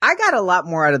that. I got a lot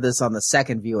more out of this on the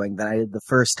second viewing than I did the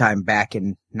first time back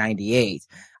in 98.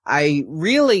 I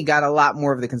really got a lot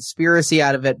more of the conspiracy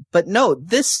out of it. But no,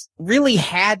 this really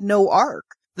had no arc.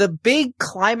 The big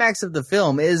climax of the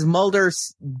film is Mulder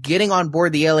getting on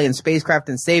board the alien spacecraft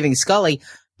and saving Scully,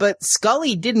 but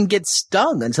Scully didn't get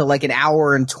stung until like an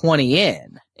hour and 20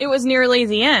 in. It was nearly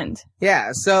the end.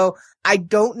 Yeah, so I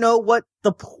don't know what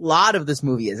the plot of this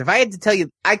movie is. If I had to tell you,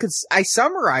 I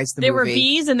summarized the movie. There were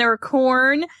bees and there were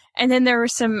corn, and then there were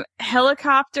some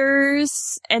helicopters,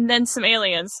 and then some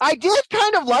aliens. I did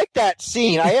kind of like that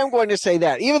scene. I am going to say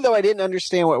that. Even though I didn't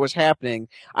understand what was happening,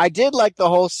 I did like the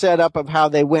whole setup of how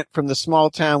they went from the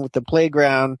small town with the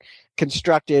playground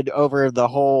constructed over the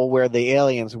hole where the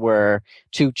aliens were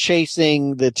to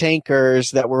chasing the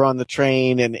tankers that were on the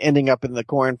train and ending up in the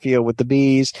cornfield with the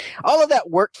bees. All of that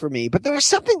worked for me, but there was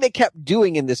something they kept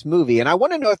doing in this movie, and I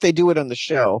want to know if they do it on the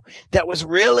show, that was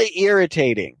really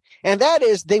irritating. And that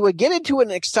is, they would get into an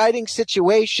exciting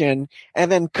situation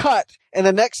and then cut, and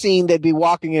the next scene they'd be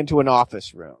walking into an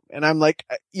office room. And I'm like,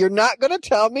 you're not going to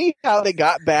tell me how they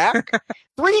got back?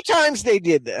 3 times they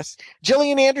did this.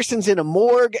 Gillian Anderson's in a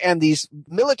morgue, and these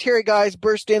military guys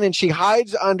burst in, and she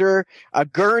hides under a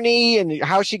gurney, and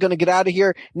how's she going to get out of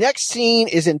here? Next scene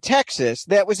is in Texas.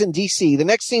 That was in D.C. The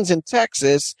next scene's in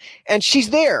Texas, and she's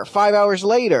there 5 hours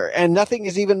later, and nothing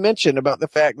is even mentioned about the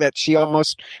fact that she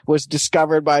almost was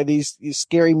discovered by these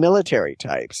scary military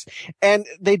types. And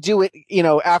they do it,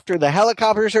 after the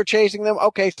helicopters are chasing them.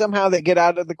 Okay, somehow they get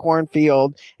out of the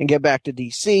cornfield and get back to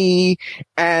D.C.,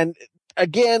 and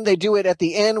again, they do it at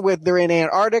the end with they're in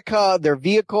Antarctica, their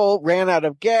vehicle ran out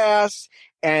of gas,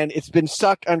 and it's been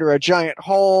sucked under a giant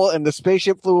hole, and the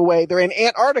spaceship flew away. They're in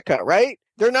Antarctica, right?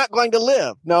 They're not going to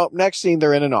live. No, next scene,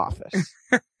 they're in an office.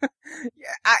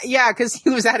 Yeah, because he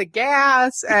was out of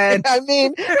gas, and I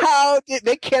mean,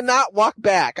 they cannot walk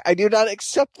back. I do not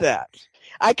accept that.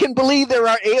 I can believe there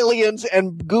are aliens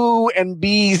and goo and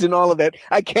bees and all of that.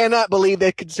 I cannot believe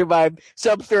they could survive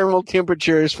subthermal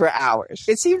temperatures for hours.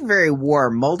 It seemed very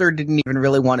warm. Mulder didn't even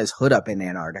really want his hood up in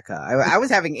Antarctica. I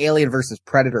was having Alien versus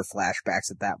Predator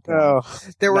flashbacks at that point. Oh,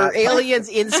 there were aliens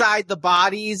inside the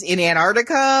bodies in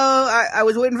Antarctica. I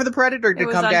was waiting for the Predator to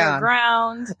come down. It was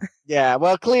underground. Yeah,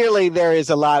 well, clearly there is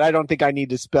a lot. I don't think I need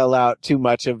to spell out too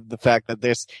much of the fact that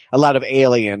there's a lot of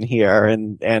alien here,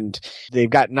 and they've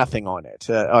got nothing on it,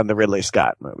 on the Ridley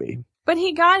Scott movie. But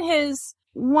he got his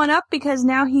one up because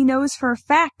now he knows for a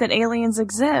fact that aliens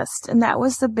exist, and that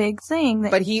was the big thing.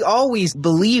 But he always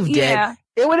believed it.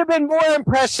 It would have been more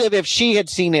impressive if she had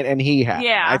seen it and he had.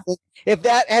 Yeah. I think if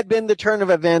that had been the turn of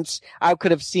events, I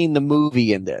could have seen the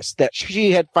movie in this, that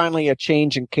she had finally a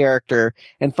change in character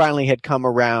and finally had come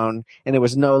around, and it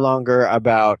was no longer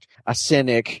about a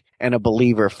cynic and a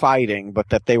believer fighting, but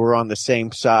that they were on the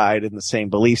same side in the same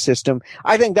belief system.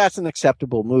 I think that's an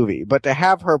acceptable movie. But to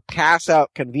have her pass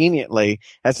out conveniently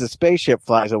as the spaceship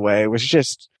flies away was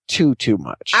just too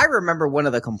much. I remember one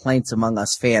of the complaints among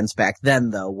us fans back then,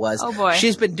 though, was, oh boy,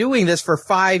 she's been doing this for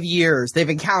 5 years. They've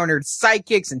encountered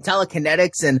psychics and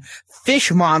telekinetics and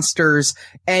fish monsters,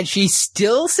 and she's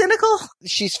still cynical?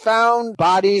 She's found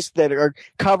bodies that are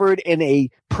covered in a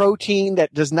protein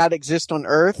that does not exist on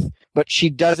Earth, but she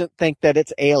doesn't think that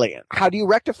it's alien. How do you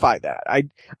rectify that?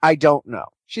 I don't know.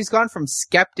 She's gone from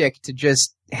skeptic to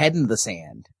just head in the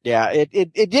sand. Yeah,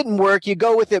 it didn't work. You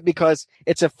go with it because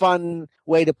it's a fun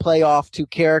way to play off 2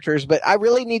 characters, but I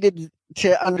really needed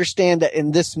to understand that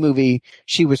in this movie,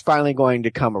 she was finally going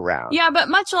to come around. Yeah, but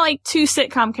much like 2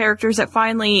 sitcom characters that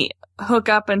finally hook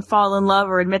up and fall in love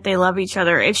or admit they love each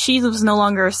other, if she was no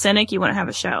longer a cynic, you wouldn't have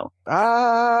a show.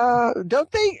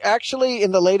 Don't they actually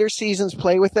in the later seasons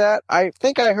play with that? I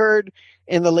think I heard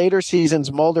in the later seasons,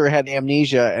 Mulder had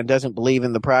amnesia and doesn't believe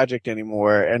in the project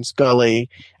anymore, and Scully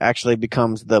actually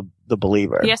becomes the the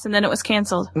believer. Yes, and then it was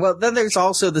canceled. Well, then there's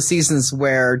also the seasons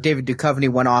where David Duchovny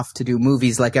went off to do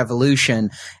movies like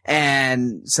Evolution,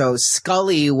 and so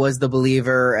Scully was the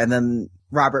believer, and then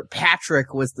Robert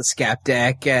Patrick was the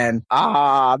skeptic, and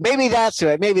maybe that's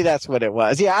it. Maybe that's what it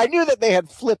was. Yeah, I knew that they had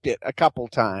flipped it a couple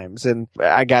times, and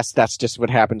I guess that's just what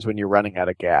happens when you're running out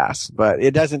of gas. But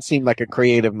it doesn't seem like a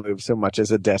creative move so much as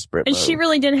a desperate And move. she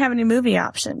really didn't have any movie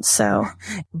options, so.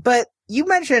 But you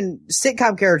mentioned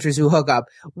sitcom characters who hook up.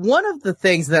 One of the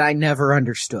things that I never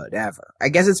understood, ever, I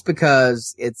guess it's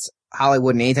because it's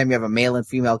Hollywood, and anytime you have a male and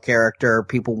female character,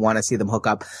 people want to see them hook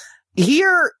up.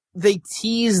 Here, they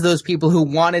tease those people who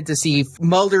wanted to see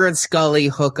Mulder and Scully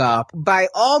hook up by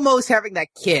almost having that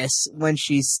kiss when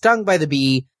she's stung by the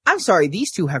bee. I'm sorry,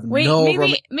 these two have Wait, no...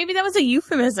 maybe that was a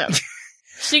euphemism.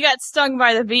 She got stung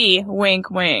by the bee.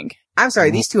 Wink, wink. I'm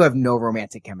sorry, these two have no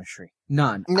romantic chemistry.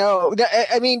 None. No,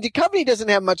 I mean, Duchovny doesn't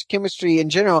have much chemistry in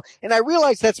general, and I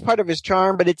realize that's part of his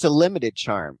charm, but it's a limited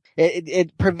charm.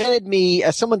 It prevented me,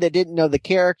 as someone that didn't know the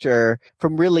character,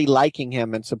 from really liking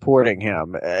him and supporting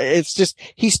him. It's just,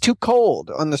 he's too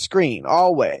cold on the screen,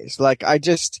 always.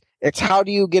 It's how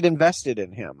do you get invested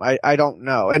in him? I don't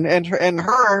know. And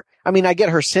her, I mean, I get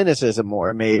her cynicism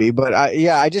more maybe, but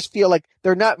I just feel like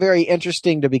they're not very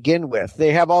interesting to begin with.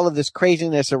 They have all of this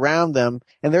craziness around them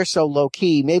and they're so low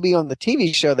key. Maybe on the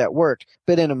TV show that worked,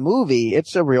 but in a movie,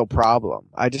 it's a real problem.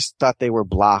 I just thought they were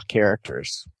blah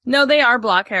characters. No, they are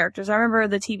blah characters. I remember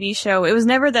the TV show. It was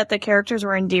never that the characters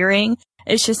were endearing.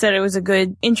 It's just that it was a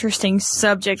good, interesting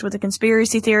subject with a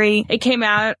conspiracy theory. It came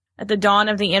out at the dawn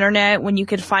of the internet when you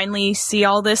could finally see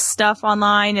all this stuff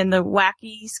online, and the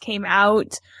wackies came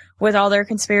out with all their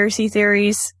conspiracy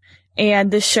theories.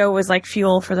 And this show was like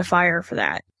fuel for the fire for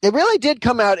that. It really did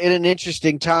come out in an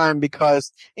interesting time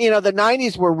because, the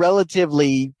 90s were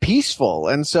relatively peaceful.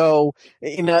 And so,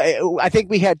 I think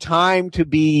we had time to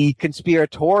be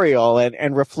conspiratorial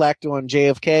and reflect on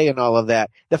JFK and all of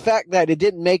that. The fact that it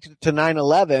didn't make it to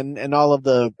 9/11 and all of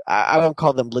the, I won't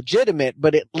call them legitimate,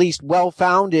 but at least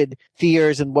well-founded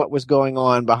fears and what was going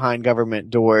on behind government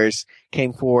doors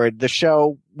came forward. The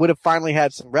show would have finally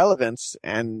had some relevance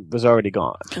and was already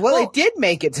gone. Well, it did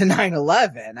make it to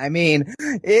 9/11. I mean,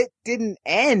 it didn't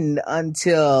end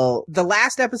until the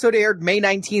last episode aired May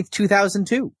 19th,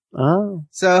 2002. Oh.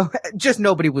 So just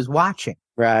nobody was watching.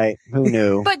 Right. Who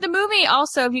knew? But the movie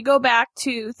also, if you go back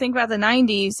to think about the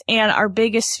 90s and our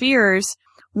biggest fears,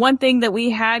 one thing that we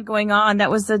had going on,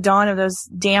 that was the dawn of those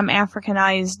damn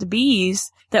Africanized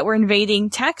bees that were invading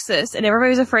Texas, and everybody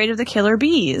was afraid of the killer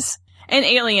bees. And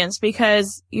aliens,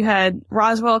 because you had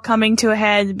Roswell coming to a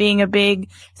head, being a big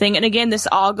thing. And again, this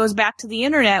all goes back to the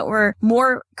internet, where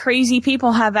more crazy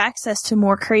people have access to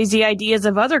more crazy ideas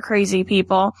of other crazy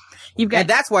people. And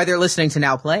that's why they're listening to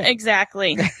Now Play.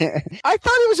 Exactly. I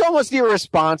thought it was almost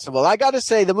irresponsible. I gotta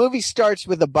say, the movie starts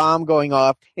with a bomb going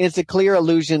off, and it's a clear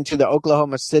allusion to the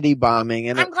Oklahoma City bombing.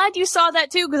 And I'm glad you saw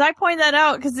that too, because I pointed that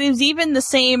out, because it was even the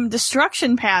same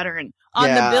destruction pattern on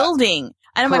the building.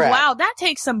 And I'm Correct. like, wow, that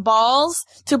takes some balls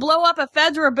to blow up a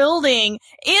federal building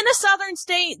in a southern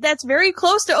state that's very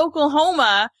close to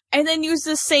Oklahoma, and then use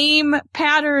the same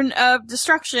pattern of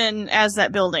destruction as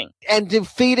that building. And to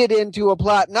feed it into a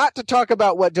plot, not to talk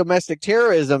about what domestic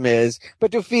terrorism is,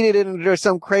 but to feed it into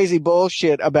some crazy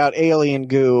bullshit about alien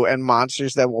goo and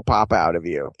monsters that will pop out of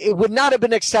you. It would not have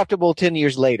been acceptable 10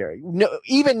 years later. No,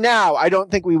 even now, I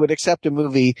don't think we would accept a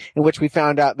movie in which we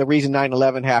found out the reason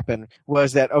 9/11 happened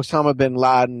was that Osama bin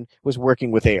Laden was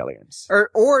working with aliens.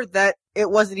 Or that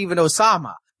it wasn't even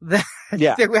Osama.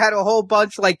 Yeah. We had a whole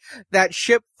bunch, like, that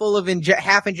ship full of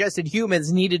half-ingested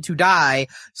humans needed to die,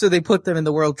 so they put them in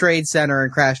the World Trade Center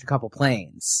and crashed a couple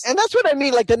planes. And that's what I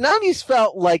mean. Like, the 90s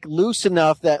felt like loose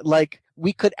enough that, like,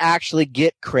 we could actually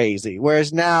get crazy.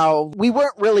 Whereas now, we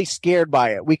weren't really scared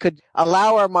by it. We could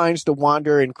allow our minds to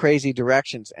wander in crazy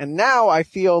directions. And now I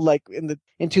feel like in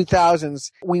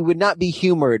 2000s, we would not be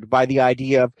humored by the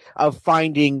idea of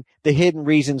finding the hidden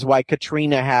reasons why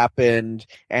Katrina happened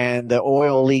and the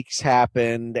oil leaks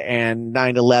happened and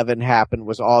 9/11 happened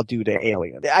was all due to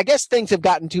aliens. I guess things have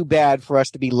gotten too bad for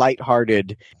us to be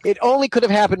lighthearted. It only could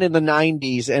have happened in the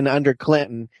 90s and under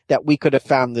Clinton that we could have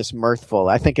found this mirthful.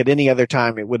 I think at any other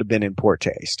time it would have been in poor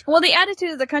taste. Well, the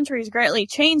attitude of the country has greatly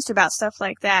changed about stuff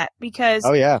like that because,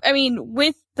 oh, yeah. I mean,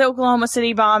 with the Oklahoma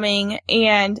City bombing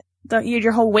and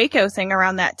your whole Waco thing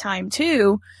around that time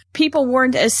too, people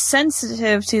weren't as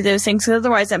sensitive to those things, because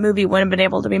otherwise that movie wouldn't have been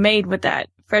able to be made with the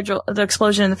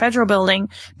explosion in the federal building.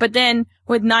 But then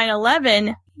with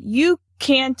 9/11, you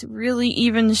can't really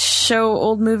even show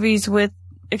old movies with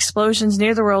explosions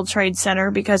near the World Trade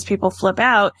Center because people flip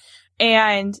out.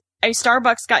 And a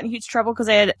Starbucks got in huge trouble because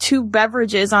they had 2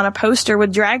 beverages on a poster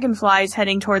with dragonflies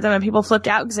heading toward them, and people flipped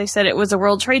out because they said it was a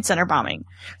World Trade Center bombing.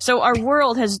 So our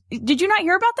world has... Did you not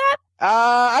hear about that?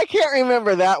 I can't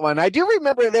remember that one. I do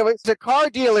remember there was a car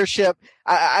dealership.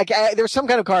 There was some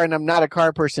kind of car, and I'm not a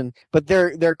car person, but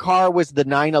their car was the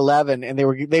 911, and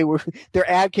they were their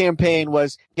ad campaign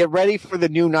was "Get ready for the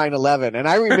new 911." And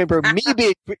I remember me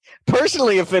being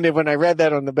personally offended when I read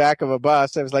that on the back of a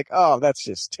bus. I was like, "Oh, that's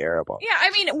just terrible." Yeah, I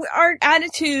mean, our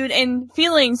attitude and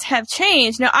feelings have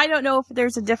changed. Now, I don't know if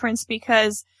there's a difference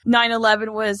because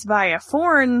 9/11 was by a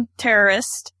foreign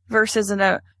terrorist versus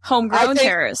a homegrown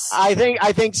terrorist. I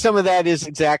think some of that is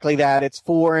exactly that. It's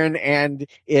foreign and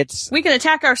it's... We can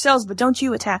attack ourselves, but don't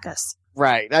you attack us.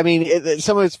 Right. I mean,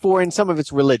 some of it's foreign, some of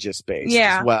it's religious based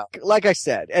as well. Like I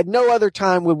said, at no other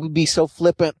time would we be so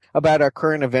flippant about our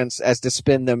current events as to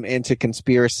spin them into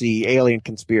alien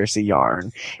conspiracy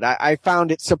yarn. I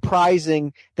found it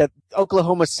surprising that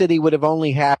Oklahoma City would have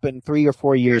only happened 3 or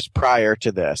 4 years prior to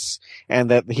this,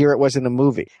 and that here it was in the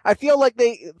movie. I feel like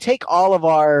they take all of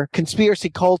our conspiracy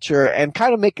culture and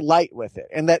kind of make light with it,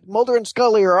 and that Mulder and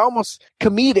Scully are almost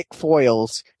comedic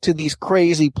foils to these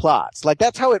crazy plots. Like,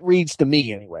 that's how it reads to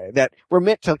me anyway, that we're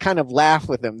meant to kind of laugh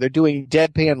with them. They're doing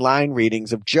deadpan line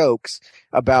readings of jokes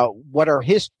about what our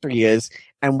history is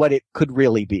and what it could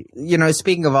really be. You know,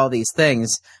 speaking of all these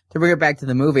things, to bring it back to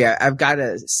the movie, I've got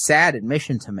a sad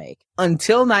admission to make.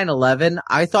 Until 9/11,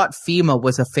 I thought FEMA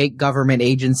was a fake government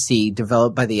agency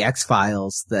developed by the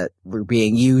X-Files that were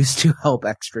being used to help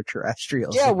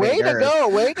extraterrestrials. Yeah, way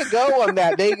to go on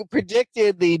that. They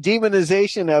predicted the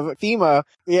demonization of FEMA,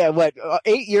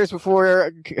 8 years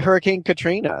before Hurricane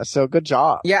Katrina. So good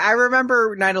job. Yeah, I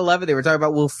remember 9/11, they were talking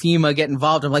about, will FEMA get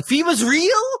involved? I'm like, FEMA's real?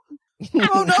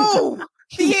 Oh no!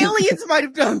 The aliens might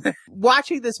have done that.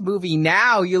 Watching this movie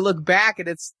now, you look back and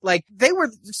it's like they were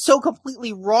so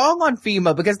completely wrong on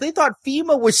FEMA because they thought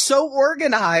FEMA was so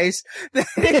organized that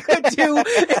it could do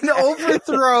an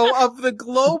overthrow of the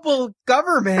global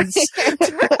governments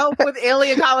to help with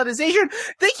alien colonization.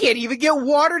 They can't even get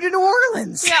water to New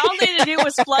Orleans. Yeah, all they had to do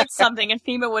was flood something and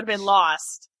FEMA would have been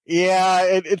lost. Yeah,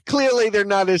 it clearly they're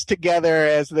not as together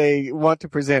as they want to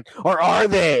present. Or are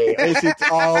they? Is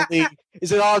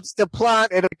it all just a plot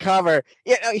and a cover?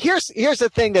 Yeah, here's the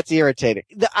thing that's irritating.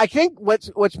 I think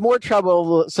what's more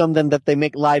troublesome than that they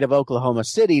make light of Oklahoma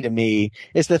City to me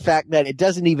is the fact that it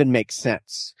doesn't even make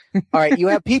sense. All right, you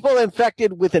have people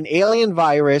infected with an alien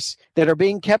virus that are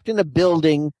being kept in a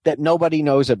building that nobody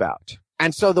knows about.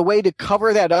 And so the way to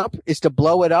cover that up is to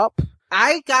blow it up.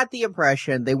 I got the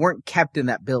impression they weren't kept in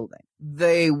that building.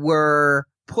 They were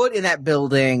put in that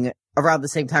building around the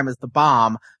same time as the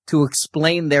bomb to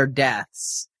explain their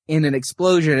deaths in an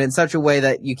explosion in such a way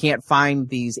that you can't find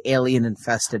these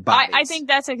alien-infested bodies. I think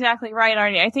that's exactly right,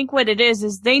 Arnie. I think what it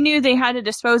is they knew they had to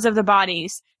dispose of the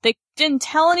bodies. They didn't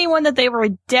tell anyone that they were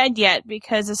dead yet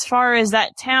because as far as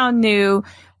that town knew,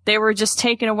 they were just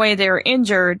taken away. They were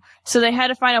injured. So they had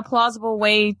to find a plausible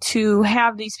way to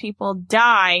have these people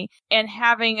die, and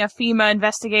having a FEMA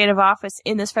investigative office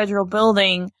in this federal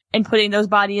building and putting those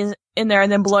bodies in there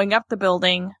and then blowing up the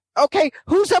building. Okay,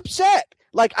 who's upset?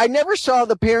 Like, I never saw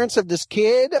the parents of this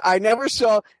kid. I never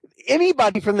saw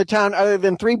anybody from the town other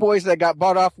than 3 boys that got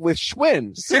bought off with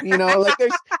Schwinn's. You know, like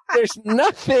there's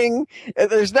nothing.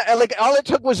 There's not, like, all it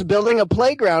took was building a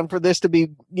playground for this to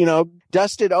be,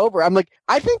 dusted over. I'm like,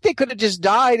 I think they could have just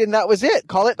died and that was it.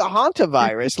 Call it the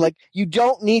hantavirus. Like, you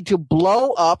don't need to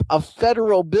blow up a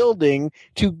federal building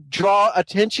to draw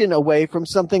attention away from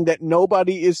something that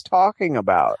nobody is talking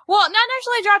about. Well, not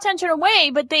actually draw attention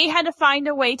away, but they had to find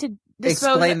a way to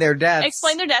explain their deaths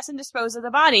and dispose of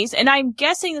the bodies. And I'm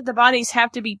guessing that the bodies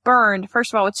have to be burned,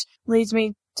 first of all, which leads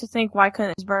me to think, why couldn't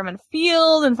they just burn them in a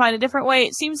field and find a different way?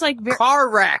 It seems like car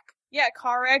wreck. Yeah,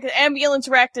 car wreck, the ambulance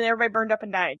wrecked, and everybody burned up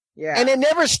and died. Yeah. And it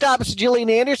never stops Gillian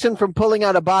Anderson from pulling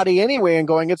out a body anyway and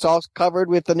going, it's all covered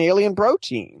with an alien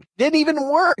protein. Didn't even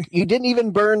work. You didn't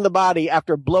even burn the body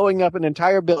after blowing up an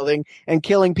entire building and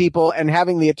killing people and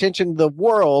having the attention of the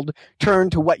world turn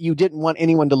to what you didn't want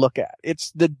anyone to look at.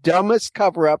 It's the dumbest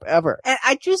cover-up ever. And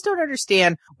I just don't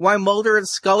understand why Mulder and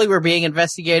Scully were being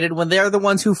investigated when they're the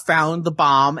ones who found the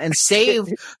bomb and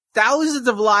saved thousands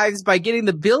of lives by getting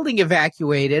the building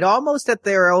evacuated almost at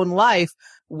their own life.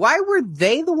 Why were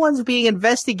they the ones being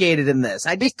investigated in this?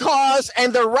 Because,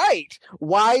 and they're right.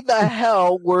 Why the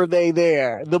hell were they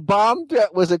there? The bomb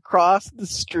threat was across the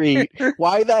street.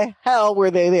 Why the hell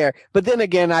were they there? But then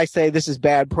again, I say this is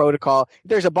bad protocol. If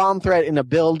there's a bomb threat in a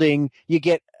building, you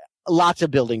get lots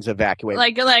of buildings evacuated.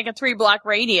 Like a 3-block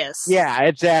radius. Yeah,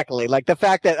 exactly. Like the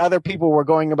fact that other people were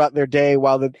going about their day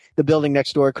while the building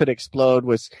next door could explode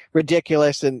was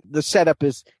ridiculous, and the setup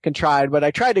is contrived, but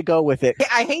I tried to go with it.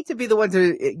 I hate to be the one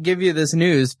to give you this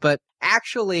news, but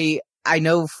actually, I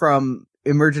know from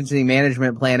emergency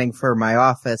management planning for my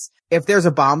office, if there's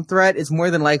a bomb threat, it's more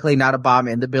than likely not a bomb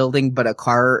in the building, but a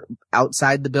car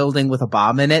outside the building with a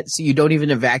bomb in it. So you don't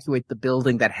even evacuate the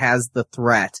building that has the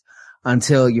threat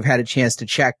until you've had a chance to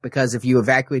check, because if you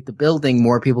evacuate the building,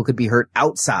 more people could be hurt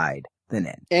outside than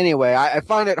in. Anyway, I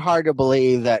find it hard to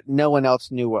believe that no one else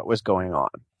knew what was going on.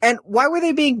 And why were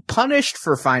they being punished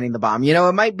for finding the bomb? You know,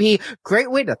 it might be a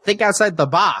great way to think outside the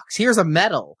box. Here's a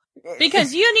medal.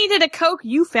 Because you needed a Coke,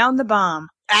 you found the bomb.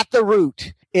 At the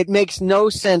root, it makes no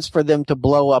sense for them to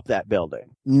blow up that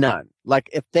building. None. Like,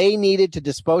 if they needed to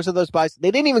dispose of those bodies,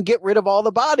 they didn't even get rid of all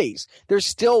the bodies. There's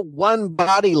still one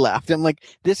body left. I'm like,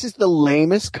 this is the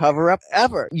lamest cover-up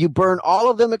ever. You burn all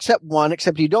of them except one,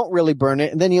 except you don't really burn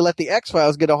it, and then you let the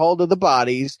X-Files get a hold of the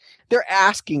bodies. They're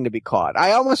asking to be caught.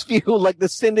 I almost feel like the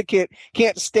Syndicate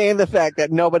can't stand the fact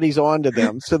that nobody's onto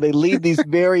them, so they leave these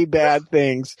very bad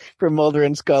things for Mulder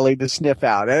and Scully to sniff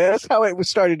out. And that's how it was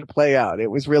starting to play out. It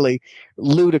was really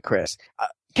ludicrous.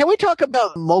 Can we talk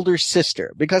about Mulder's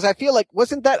sister? Because I feel like,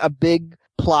 wasn't that a big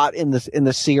plot in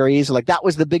the series? Like, that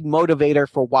was the big motivator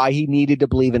for why he needed to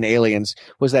believe in aliens,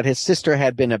 was that his sister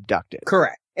had been abducted.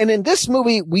 Correct. And in this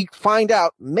movie, we find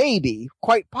out, maybe,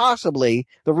 quite possibly,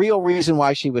 the real reason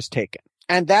why she was taken.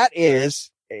 And that is,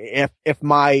 if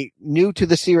my new to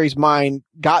the series mind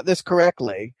got this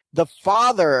correctly,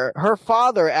 her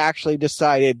father actually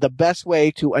decided the best way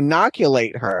to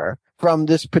inoculate her from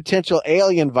this potential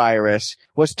alien virus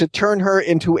was to turn her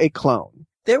into a clone.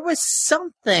 There was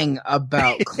something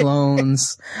about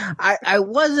clones. I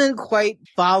wasn't quite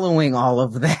following all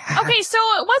of that. Okay, so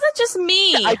it wasn't just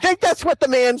me. I think that's what the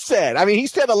man said. I mean, he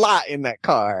said a lot in that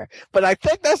car, but I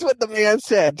think that's what the man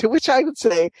said, to which I would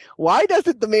say, why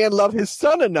doesn't the man love his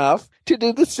son enough to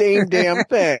do the same damn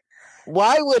thing?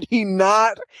 Why would he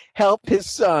not help his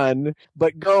son,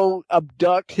 but go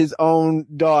abduct his own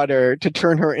daughter to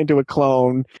turn her into a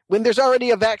clone when there's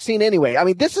already a vaccine anyway? I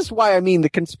mean, this is why, the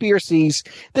conspiracies,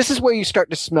 this is where you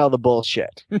start to smell the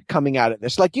bullshit coming out of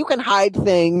this. Like, you can hide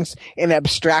things and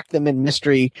abstract them in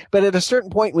mystery, but at a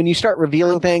certain point when you start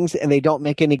revealing things and they don't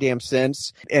make any damn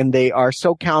sense and they are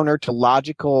so counter to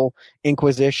logical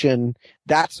inquisition,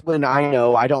 that's when I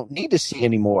know I don't need to see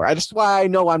anymore. That's why I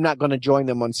know I'm not going to join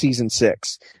them on season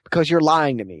 6, because you're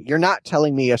lying to me. You're not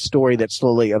telling me a story that's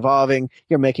slowly evolving.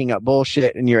 You're making up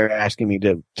bullshit and you're asking me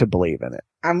to believe in it.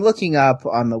 I'm looking up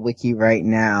on the wiki right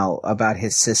now about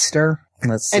his sister.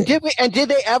 Let's see. And did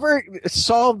they ever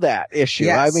solve that issue?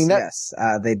 Yes, yes,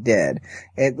 they did.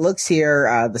 It looks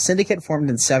here, the Syndicate formed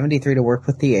in 1973 to work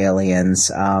with the aliens.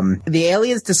 The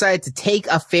aliens decided to take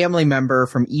a family member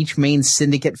from each main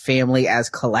Syndicate family as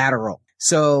collateral.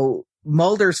 So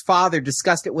Mulder's father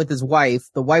discussed it with his wife.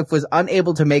 The wife was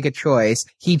unable to make a choice.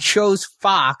 He chose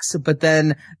Fox, but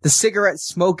then the cigarette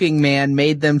smoking man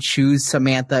made them choose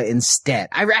Samantha instead.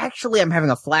 I'm having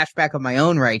a flashback of my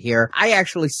own right here. I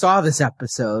actually saw this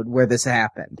episode where this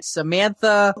happened.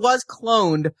 Samantha was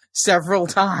cloned several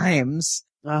times.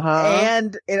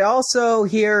 And it also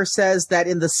here says that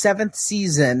in the 7th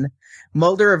season,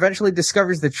 Mulder eventually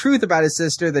discovers the truth about his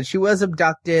sister, that she was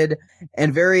abducted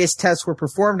and various tests were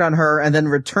performed on her, and then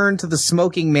returned to the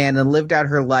smoking man and lived out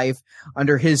her life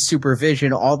under his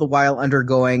supervision, all the while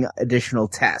undergoing additional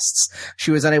tests.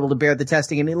 She was unable to bear the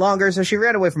testing any longer, so she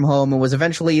ran away from home and was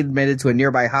eventually admitted to a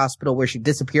nearby hospital where she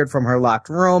disappeared from her locked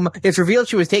room. It's revealed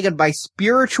she was taken by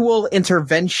spiritual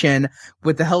intervention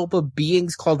with the help of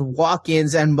beings called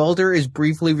walk-ins, and Mulder is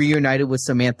briefly reunited with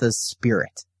Samantha's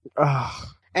spirit.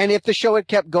 And if the show had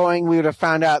kept going, we would have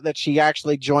found out that she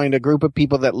actually joined a group of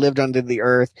people that lived under the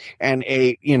earth and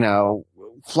ate,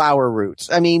 flower roots.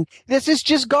 I mean, this is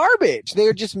just garbage.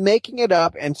 They're just making it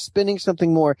up and spinning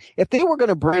something more. If they were going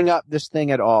to bring up this thing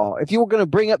at all, if you were going to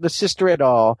bring up the sister at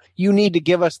all, you need to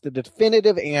give us the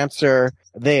definitive answer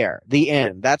there, the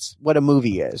end. That's what a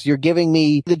movie is. You're giving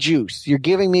me the juice. You're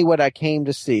giving me what I came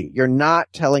to see. You're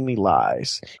not telling me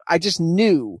lies. I just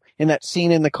knew in that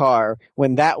scene in the car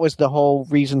when that was the whole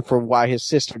reason for why his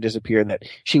sister disappeared, that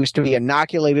she was to be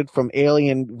inoculated from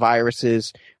alien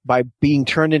viruses by being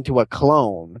turned into a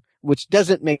clone, which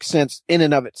doesn't make sense in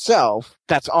and of itself.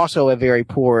 That's also a very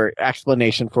poor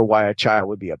explanation for why a child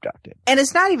would be abducted. And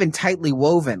it's not even tightly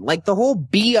woven. Like the whole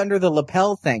bee under the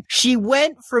lapel thing. She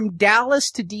went from Dallas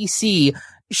to DC.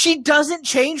 She doesn't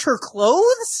change her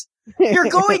clothes? You're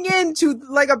going into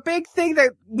like a big thing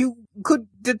that you could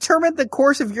determine the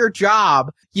course of your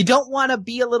job. You don't want to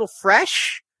be a little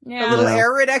fresh, a little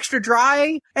arid, extra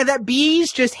dry, and that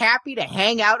Bee's just happy to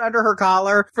hang out under her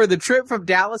collar for the trip from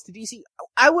Dallas to DC.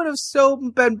 I would have so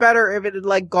been better if it had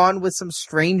like gone with some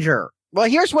stranger. Well,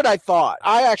 here's what I thought.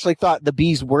 I actually thought the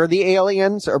bees were the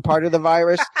aliens or part of the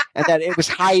virus and that it was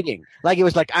hiding. Like it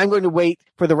was like, I'm going to wait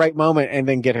for the right moment and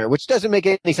then get her, which doesn't make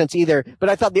any sense either. But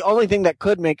I thought the only thing that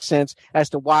could make sense as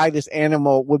to why this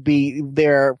animal would be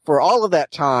there for all of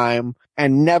that time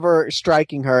and never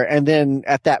striking her and then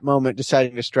at that moment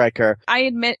deciding to strike her. I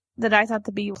admit that I thought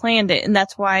the bee planned it, and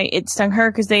that's why it stung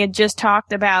her, because they had just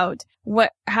talked about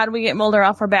how do we get Mulder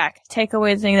off our back? Take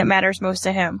away the thing that matters most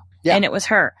to him. Yeah. And it was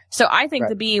her. So I think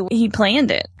the bee, he planned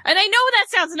it. And I know that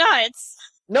sounds nuts.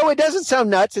 No, it doesn't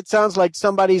sound nuts. It sounds like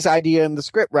somebody's idea in the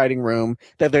script writing room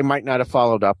that they might not have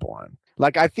followed up on.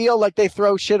 Like, I feel like they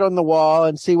throw shit on the wall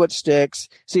and see what sticks,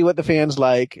 see what the fans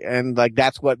like, and like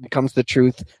that's what becomes the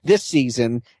truth this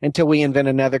season until we invent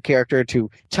another character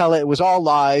to tell it was all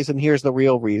lies and here's the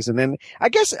real reason. And I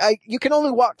guess you can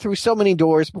only walk through so many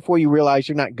doors before you realize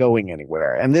you're not going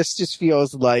anywhere. And this just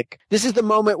feels like this is the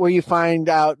moment where you find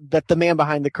out that the man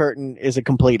behind the curtain is a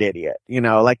complete idiot. You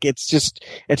know, like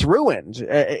it's ruined.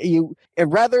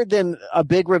 Rather than a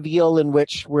big reveal in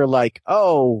which we're like,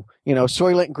 oh, you know,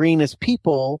 Soylent Green is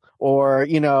people, or,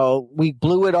 you know, we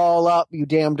blew it all up, you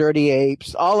damn dirty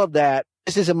apes, all of that.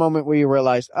 This is a moment where you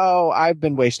realize, oh, I've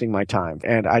been wasting my time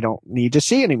and I don't need to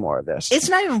see any more of this. It's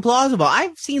not even plausible.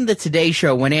 I've seen the Today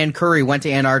Show when Ann Curry went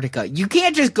to Antarctica. You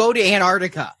can't just go to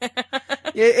Antarctica.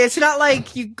 It's not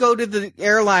like you go to the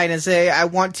airline and say, I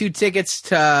want 2 tickets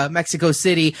to Mexico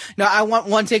City. No, I want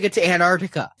 1 ticket to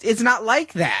Antarctica. It's not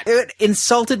like that. It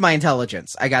insulted my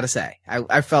intelligence, I gotta say.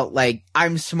 I felt like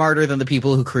I'm smarter than the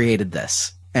people who created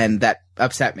this, and that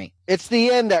upset me. It's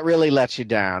the end that really lets you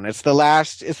down. It's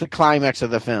the climax of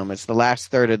the film. It's the last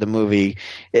third of the movie.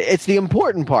 It's the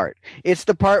important part. It's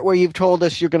the part where you've told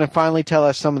us you're going to finally tell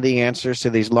us some of the answers to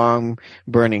these long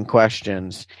burning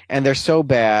questions. And they're so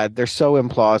bad. They're so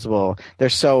implausible. They're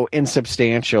so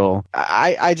insubstantial.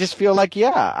 I just feel like,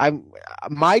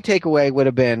 my takeaway would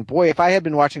have been, boy, if I had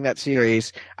been watching that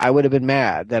series, I would have been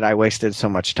mad that I wasted so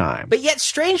much time. But yet,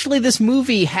 strangely, this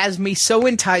movie has me so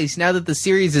enticed now that the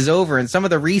series is over and some of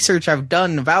the research I've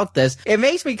done about this, it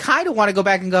makes me kind of want to go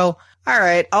back and go, all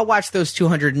right, I'll watch those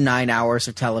 209 hours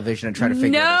of television and try to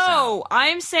figure this out. No,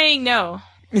 I'm saying no.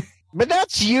 But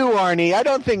that's you, Arnie. I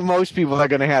don't think most people are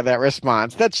going to have that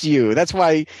response. That's you. That's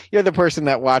why you're the person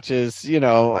that watches, you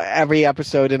know, every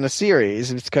episode in a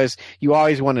series. It's because you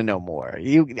always want to know more.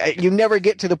 You never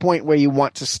get to the point where you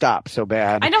want to stop so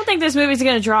bad. I don't think this movie's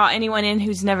going to draw anyone in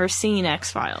who's never seen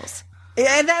X-Files.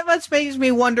 And that much makes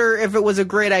me wonder if it was a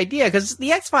great idea, because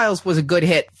the X-Files was a good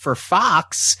hit for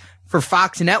Fox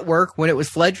Network when it was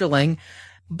fledgling,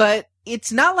 but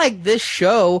it's not like this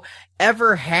show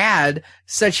ever had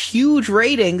such huge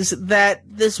ratings that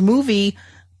this movie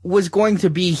was going to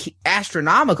be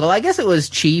astronomical. I guess it was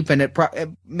cheap and it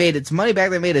made its money back.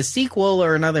 They made a sequel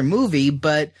or another movie,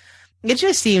 but it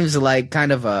just seems like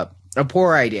kind of a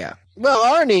poor idea. Well,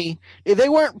 Arnie, they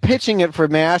weren't pitching it for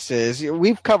masses.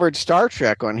 We've covered Star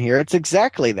Trek on here. It's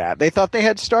exactly that. They thought they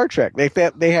had Star Trek. They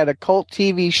thought they had a cult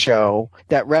TV show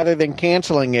that rather than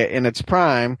canceling it in its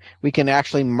prime, we can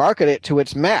actually market it to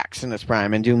its max in its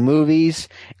prime and do movies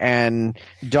and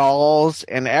dolls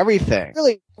and everything.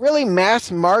 Really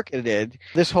mass marketed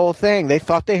this whole thing. They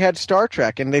thought they had Star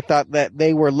Trek, and they thought that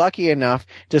they were lucky enough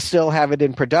to still have it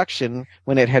in production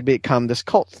when it had become this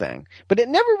cult thing. But it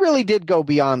never really did go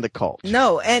beyond the cult.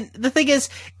 No, and the thing is,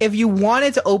 if you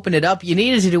wanted to open it up, you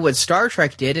needed to do what Star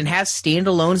Trek did and have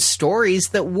standalone stories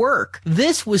that work.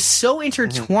 This was so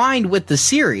intertwined with the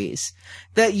series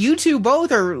that you two both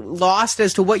are lost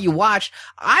as to what you watched.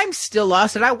 I'm still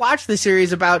lost, and I watched the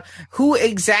series about who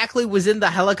exactly was in the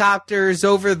helicopters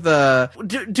over the...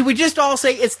 Do we just all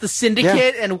say it's the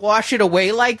Syndicate and wash it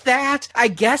away like that? I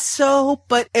guess so,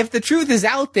 but if the truth is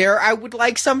out there, I would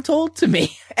like some told to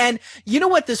me. And you know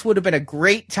what this would have been a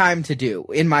great time to do,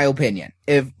 in my opinion,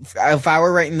 if I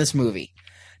were writing this movie?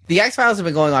 The X-Files have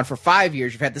been going on for 5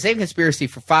 years. You've had the same conspiracy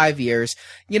for 5 years.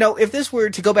 You know, if this were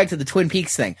to go back to the Twin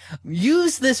Peaks thing,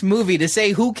 use this movie to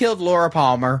say who killed Laura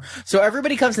Palmer so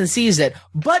everybody comes and sees it,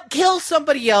 but kill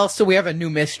somebody else so we have a new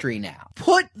mystery now.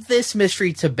 Put this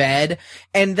mystery to bed,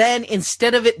 and then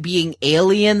instead of it being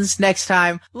aliens next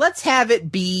time, let's have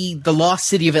it be the lost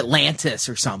city of Atlantis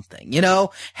or something, you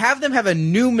know? Have them have a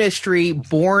new mystery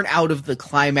born out of the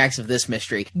climax of this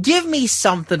mystery. Give me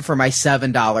something for my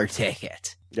 $7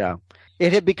 ticket. Yeah.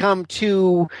 It had become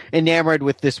too enamored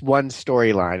with this one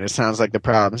storyline. It sounds like the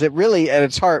problems. It really, at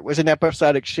its heart, was an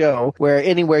episodic show where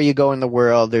anywhere you go in the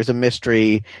world, there's a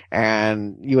mystery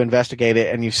and you investigate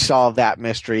it and you solve that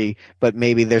mystery, but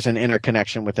maybe there's an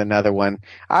interconnection with another one.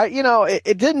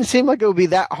 It didn't seem like it would be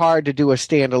that hard to do a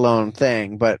standalone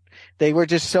thing, but they were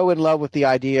just so in love with the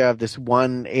idea of this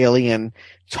one alien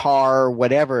tar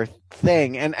whatever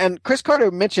thing. And Chris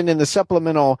Carter mentioned in the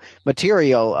supplemental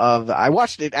material I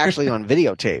watched it actually on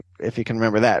videotape, if you can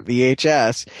remember that,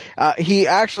 VHS. He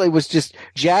actually was just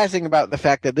jazzing about the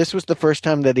fact that this was the first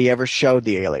time that he ever showed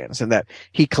the aliens and that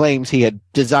he claims he had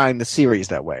designed the series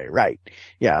that way. Right.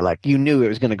 Yeah. Like you knew it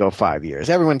was going to go 5 years.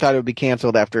 Everyone thought it would be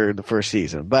canceled after the first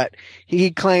season, but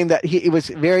he claimed that it was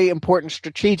very important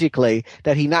strategically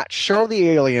that he not show the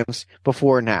aliens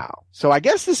before now. So I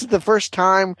guess this is the first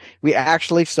time we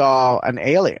actually saw an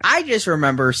alien. I just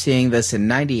remember seeing this in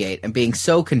 98 and being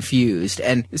so confused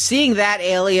and seeing that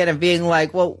alien and being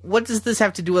like, well, what does this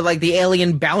have to do with like the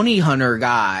alien bounty hunter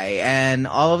guy and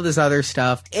all of this other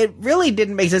stuff? It really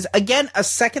didn't make sense. Again, a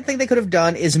second thing they could have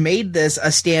done is made this a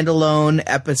standalone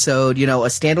episode, a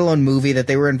standalone movie that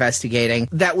they were investigating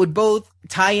that would both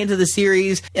tie into the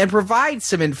series and provide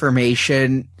some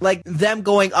information, like them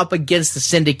going up against the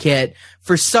Syndicate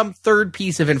for some third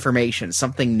piece of information,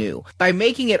 something new. By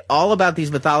making it all about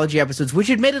these mythology episodes,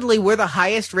 which admittedly were the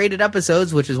highest rated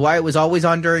episodes, which is why it was always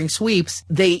on during sweeps,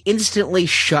 they instantly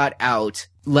shut out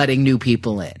letting new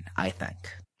people in, I think.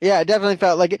 Yeah, it definitely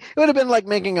felt like it would have been like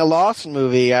making a Lost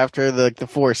movie after the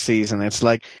fourth season. It's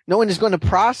like no one is going to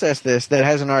process this that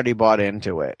hasn't already bought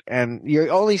into it. And you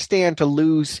only stand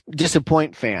to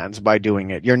disappoint fans by doing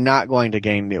it. You're not going to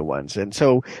gain new ones. And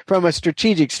so from a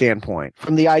strategic standpoint,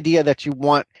 from the idea that you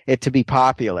want it to be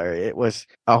popular, it was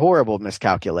a horrible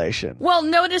miscalculation. Well,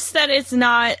 notice that it's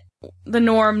not the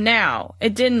norm now.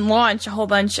 It didn't launch a whole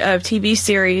bunch of TV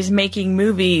series making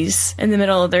movies in the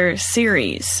middle of their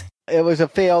series. It was a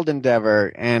failed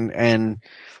endeavor, and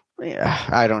yeah,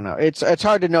 I don't know. It's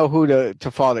hard to know who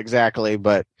to fault exactly,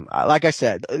 but like I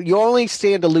said, you only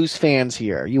stand to lose fans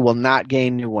here. You will not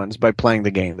gain new ones by playing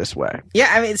the game this way. Yeah,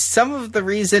 I mean, some of the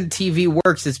reason TV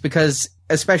works is because,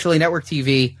 especially network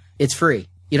TV, it's free.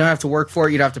 You don't have to work for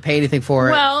it. You don't have to pay anything for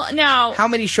it. Well, now, how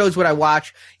many shows would I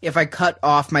watch if I cut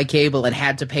off my cable and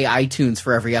had to pay iTunes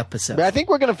for every episode? But I think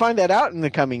we're going to find that out in the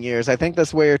coming years. I think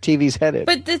that's where TV's headed.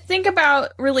 But to think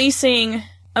about releasing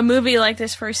a movie like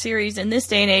this for a series in this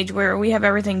day and age where we have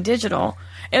everything digital,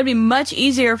 it would be much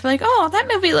easier for that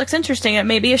movie looks interesting. It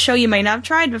may be a show you may not have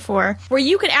tried before, where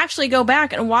you could actually go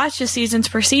back and watch the seasons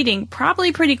preceding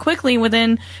probably pretty quickly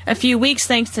within a few weeks,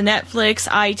 thanks to Netflix,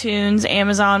 iTunes,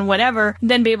 Amazon, whatever,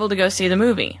 then be able to go see the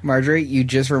movie. Marjorie, you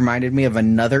just reminded me of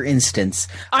another instance.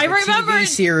 I remember TV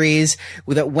series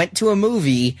that went to a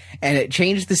movie and it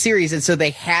changed the series, and so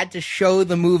they had to show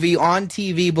the movie on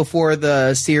TV before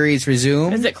the series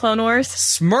resumed. Is it Clone Wars?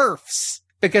 Smurfs.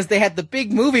 Because they had the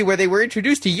big movie where they were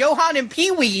introduced to Johann and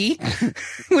Pee-wee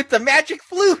with the magic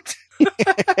flute.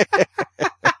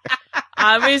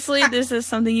 Obviously, this is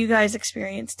something you guys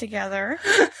experienced together.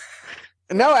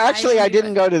 No, actually, I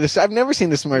didn't go to this. I've never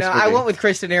seen the Smurfs movie. I went with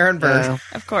Kristen Ehrenberg. No.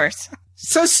 Of course.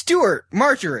 So, Stuart,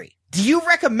 Marjorie, do you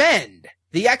recommend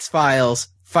The X-Files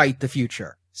Fight the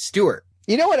Future? Stuart.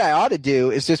 You know what I ought to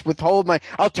do is just withhold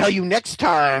I'll tell you next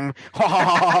time. And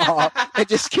I'll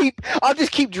just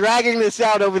keep dragging this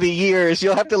out over the years.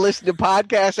 You'll have to listen to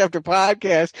podcast after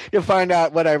podcast to find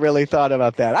out what I really thought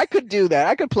about that. I could do that.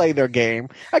 I could play their game.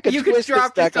 You could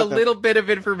drop just a little bit of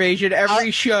information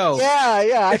every show.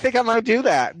 Yeah. I think I might do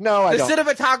that. No, I don't. The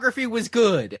cinematography was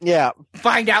good. Yeah.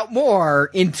 Find out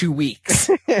more in 2 weeks.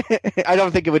 I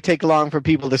don't think it would take long for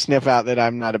people to sniff out that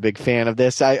I'm not a big fan of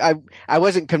this. I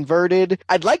wasn't converted.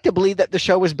 I'd like to believe that the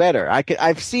show was better.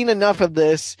 I've seen enough of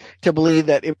this to believe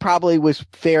that it probably was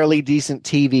fairly decent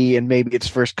TV in maybe its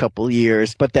first couple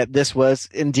years, but that this was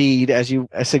indeed, as you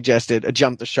suggested, a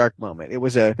jump the shark moment. It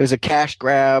was a cash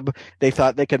grab. They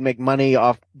thought they could make money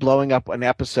off blowing up an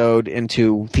episode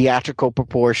into theatrical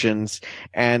proportions,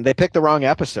 and they picked the wrong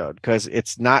episode because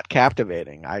it's not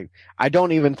captivating. I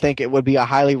don't even think it would be a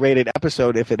highly rated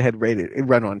episode if it had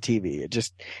run on TV. It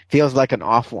just feels like an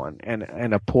off one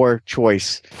and a poor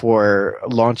choice for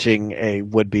launching a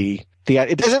would-be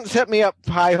theater. It doesn't set me up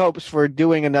high hopes for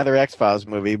doing another X-Files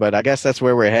movie, but I guess that's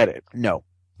where we're headed. No.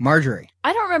 Marjorie.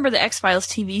 I don't remember the X-Files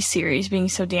TV series being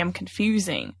so damn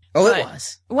confusing. Oh, it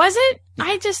was. Was it?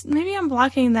 Maybe I'm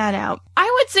blocking that out.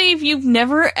 I would say if you've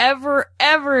never, ever,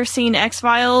 ever seen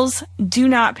X-Files, do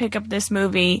not pick up this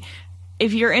movie.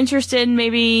 if you're interested in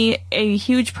maybe a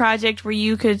huge project where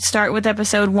you could start with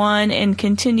episode 1 and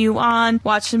continue on,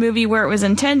 watch the movie where it was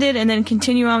intended, and then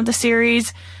continue on with the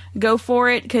series, go for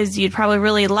it, because you'd probably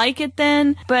really like it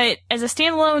then. But as a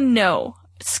standalone, no.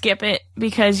 Skip it,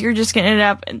 because you're just going to end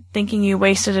up thinking you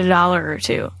wasted $1 or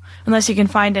 $2. Unless you can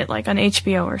find it like on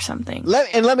HBO or something.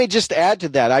 Let me just add to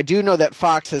that. I do know that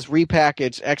Fox has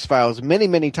repackaged X-Files many,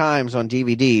 many times on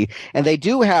DVD, and they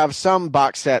do have some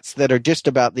box sets that are just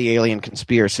about the alien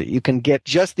conspiracy. You can get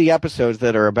just the episodes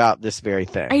that are about this very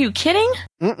thing. Are you kidding?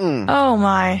 Mm-mm. Oh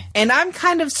my. And I'm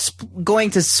kind of going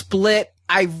to split.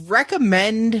 I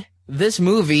recommend this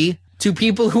movie to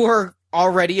people who are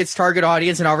already its target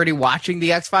audience and already watching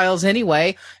the X-Files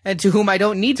anyway, and to whom I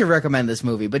don't need to recommend this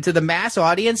movie. But to the mass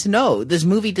audience, no, this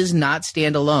movie does not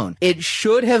stand alone. It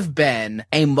should have been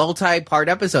a multi-part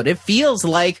episode. It feels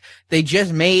like they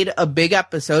just made a big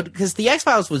episode, because the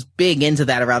X-Files was big into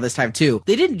that around this time too.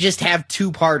 They didn't just have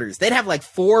 2-parters. They'd have like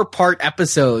 4-part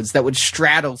episodes that would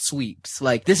straddle sweeps.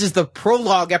 Like, this is the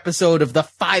prologue episode of the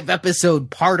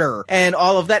 5-episode parter and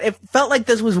all of that. It felt like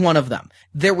this was one of them.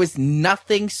 There was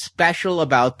nothing special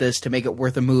about this to make it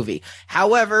worth a movie.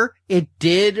 However, it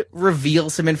did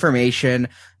reveal some information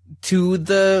to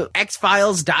the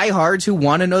X-Files diehards who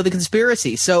want to know the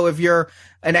conspiracy. So if you're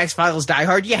an X-Files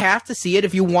diehard, you have to see it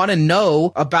if you want to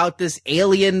know about this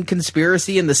alien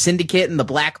conspiracy and the syndicate and the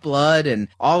black blood and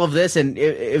all of this. And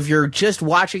if you're just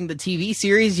watching the TV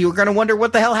series, you're going to wonder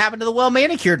what the hell happened to the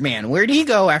well-manicured man. Where'd he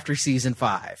go after season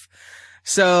 5?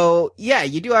 So, yeah,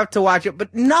 you do have to watch it,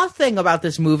 but nothing about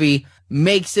this movie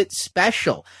makes it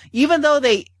special. Even though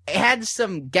they had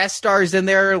some guest stars in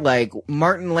there, like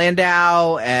Martin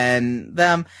Landau and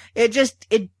them, it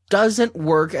doesn't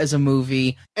work as a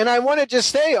movie. And I want to just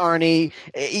say, Arnie,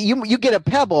 you get a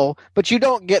pebble, but you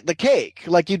don't get the cake.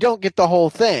 Like, you don't get the whole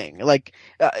thing. Like,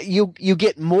 you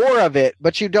get more of it,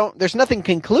 but you don't. There's nothing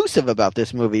conclusive about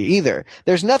this movie either.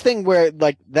 There's nothing where,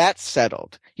 like, that's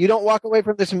settled. You don't walk away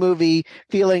from this movie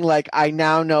feeling like, I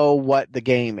now know what the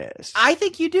game is. I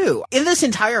think you do. In this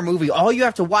entire movie, all you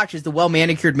have to watch is the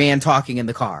well-manicured man talking in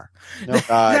the car. No,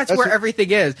 that's where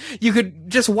everything is. You could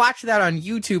just watch that on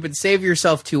YouTube and save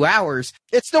yourself 2 hours.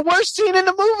 It's the worst scene in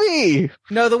the movie.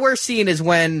 No, the worst scene is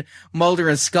when Mulder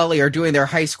and Scully are doing their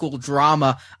high school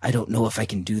drama. I don't know if I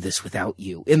can do this without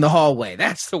you, in the hallway.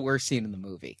 That's the worst scene in the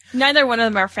movie. Neither one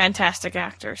of them are fantastic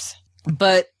actors.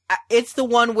 But it's the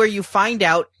one where you find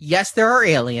out, yes, there are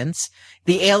aliens.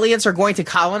 The aliens are going to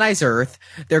colonize Earth.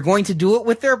 They're going to do it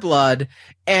with their blood.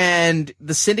 And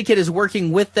the Syndicate is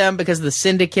working with them because the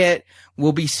Syndicate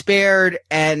will be spared.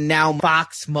 And now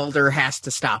Fox Mulder has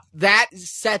to stop. That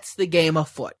sets the game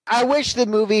afoot. I wish the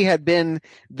movie had been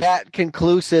that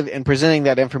conclusive in presenting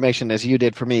that information as you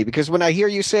did for me. Because when I hear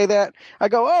you say that, I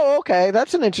go, oh, okay,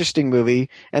 that's an interesting movie.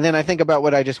 And then I think about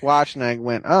what I just watched and I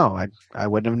went, oh, I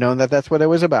wouldn't have known that that's what it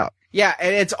was about. Yeah,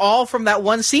 and it's all from that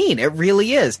one scene. It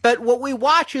really is. But what we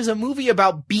watch is a movie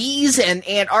about bees and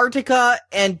Antarctica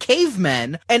and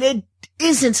cavemen, and it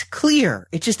isn't clear.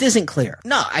 It just isn't clear.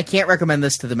 No, I can't recommend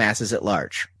this to the masses at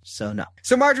large. So no.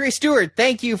 So Marjorie Stewart,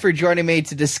 thank you for joining me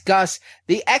to discuss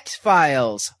the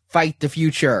X-Files. Fight the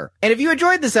Future. And if you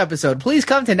enjoyed this episode, please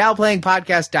come to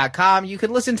NowPlayingPodcast.com. You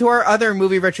can listen to our other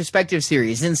movie retrospective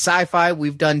series. In sci-fi,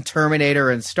 we've done Terminator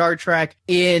and Star Trek.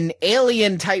 In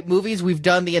alien-type movies, we've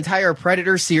done the entire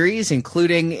Predator series,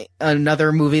 including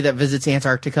another movie that visits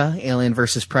Antarctica, Alien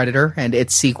vs. Predator, and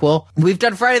its sequel. We've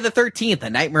done Friday the 13th, A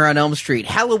Nightmare on Elm Street,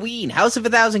 Halloween, House of a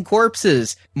Thousand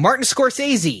Corpses, Martin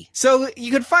Scorsese. So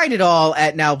you can find it all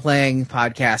at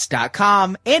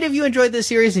NowPlayingPodcast.com. And if you enjoyed this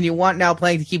series and you want Now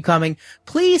Playing to keep coming,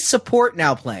 please support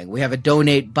Now Playing. We have a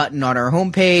donate button on our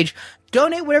homepage.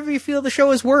 Donate whatever you feel the show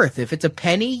is worth. If it's a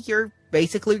penny, you're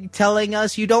basically telling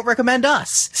us you don't recommend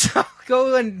us. So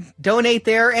go and donate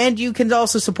there, and you can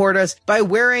also support us by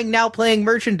wearing Now Playing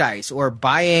merchandise or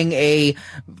buying a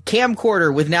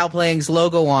camcorder with Now Playing's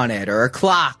logo on it, or a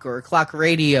clock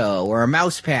radio, or a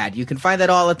mouse pad. You can find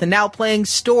that all at the Now Playing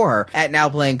store at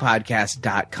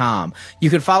NowPlayingPodcast.com.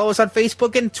 You can follow us on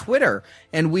Facebook and Twitter,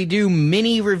 and we do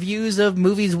mini reviews of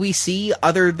movies we see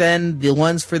other than the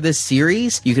ones for this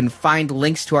series. You can find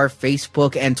links to our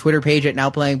Facebook and Twitter page at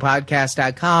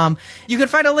NowPlayingPodcast.com. You can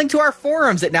find a link to our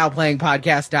forums at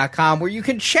NowPlayingPodcast.com, where you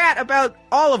can chat about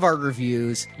all of our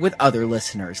reviews with other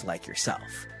listeners like yourself.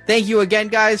 Thank you again,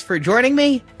 guys, for joining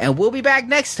me, and we'll be back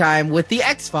next time with the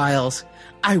X-Files.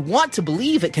 I want to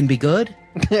believe it can be good.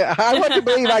 Yeah, I want to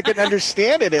believe I can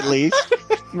understand it at least.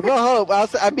 We'll hope.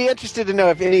 I'd be interested to know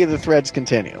if any of the threads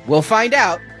continue. We'll find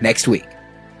out next week.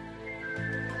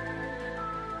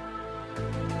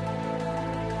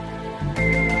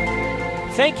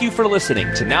 thank you for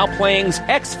listening to Now Playing's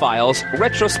X-Files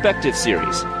retrospective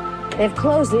series. They've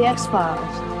closed the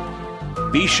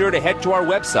X-Files. Be sure to head to our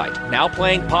website,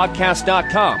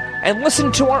 nowplayingpodcast.com, and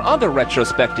listen to our other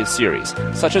retrospective series,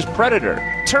 such as Predator,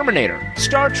 Terminator,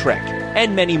 Star Trek,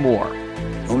 and many more.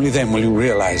 Only then will you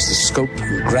realize the scope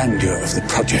and grandeur of the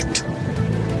project.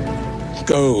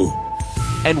 Go.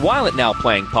 And while at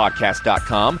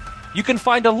nowplayingpodcast.com, you can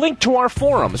find a link to our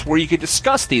forums where you can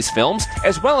discuss these films,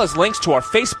 as well as links to our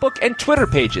Facebook and Twitter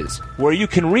pages, where you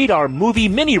can read our movie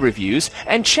mini-reviews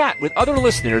and chat with other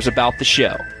listeners about the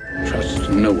show. Trust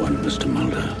no one, Mr.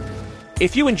 Mulder.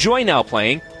 If you enjoy Now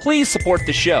Playing, please support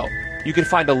the show. You can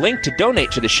find a link to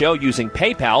donate to the show using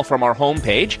PayPal from our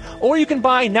homepage, or you can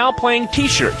buy Now Playing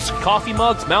t-shirts, coffee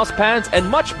mugs, mouse pads, and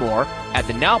much more at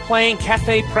the Now Playing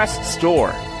Cafe Press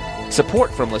store.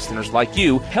 Support from listeners like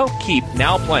you help keep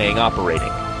Now Playing operating.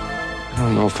 I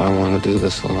don't know if I want to do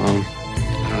this alone.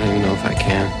 I don't even know if I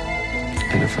can.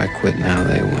 And if I quit now,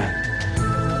 they win.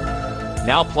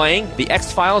 Now Playing, the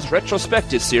X-Files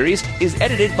retrospective series, is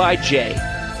edited by Jay.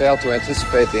 Fail to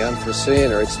anticipate the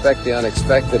unforeseen or expect the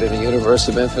unexpected in a universe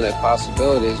of infinite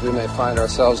possibilities, we may find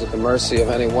ourselves at the mercy of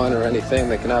anyone or anything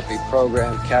that cannot be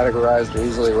programmed, categorized, or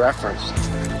easily referenced.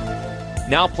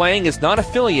 Now Playing is not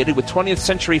affiliated with 20th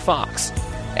Century Fox.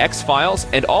 X-Files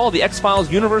and all the X-Files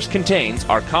universe contains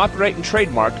are copyright and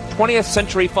trademarked 20th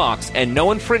Century Fox, and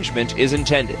no infringement is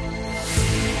intended.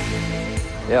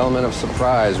 The element of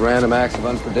surprise, random acts of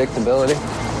unpredictability.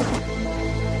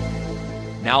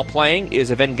 Now Playing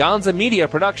is a Venganza Media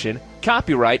production,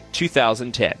 copyright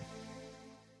 2010.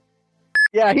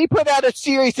 Yeah, he put out a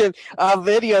series of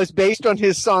videos based on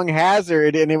his song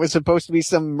Hazard, and it was supposed to be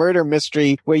some murder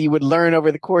mystery where you would learn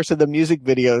over the course of the music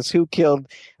videos who killed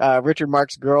Richard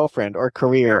Mark's girlfriend or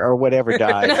career or whatever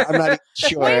died. I'm not even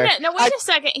sure. Wait a minute. No, wait a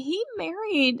second. He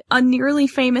married a nearly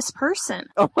famous person.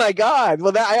 Oh my God.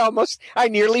 Well, I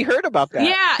nearly heard about that.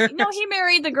 Yeah. No, he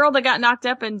married the girl that got knocked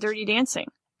up in Dirty Dancing.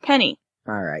 Penny.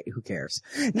 All right, who cares?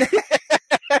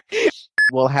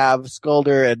 We'll have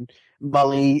Skulder and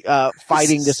Mully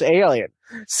fighting this alien.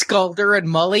 Skulder and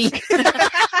Mully.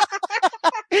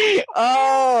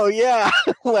 Oh yeah.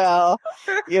 Well,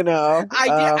 you know,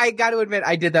 I got to admit,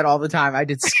 I did that all the time. I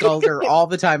did Skulder all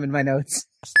the time in my notes.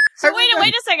 So wait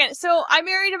a second. So I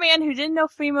married a man who didn't know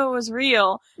FEMA was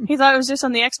real. He thought it was just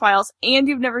on the X-Files, and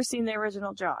you've never seen the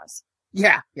original Jaws.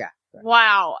 Yeah.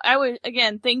 Wow.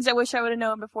 Things I wish I would have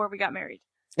known before we got married.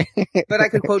 But I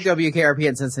could quote WKRP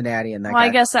in Cincinnati and that Well, guy. I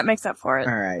guess that makes up for it.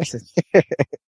 All right.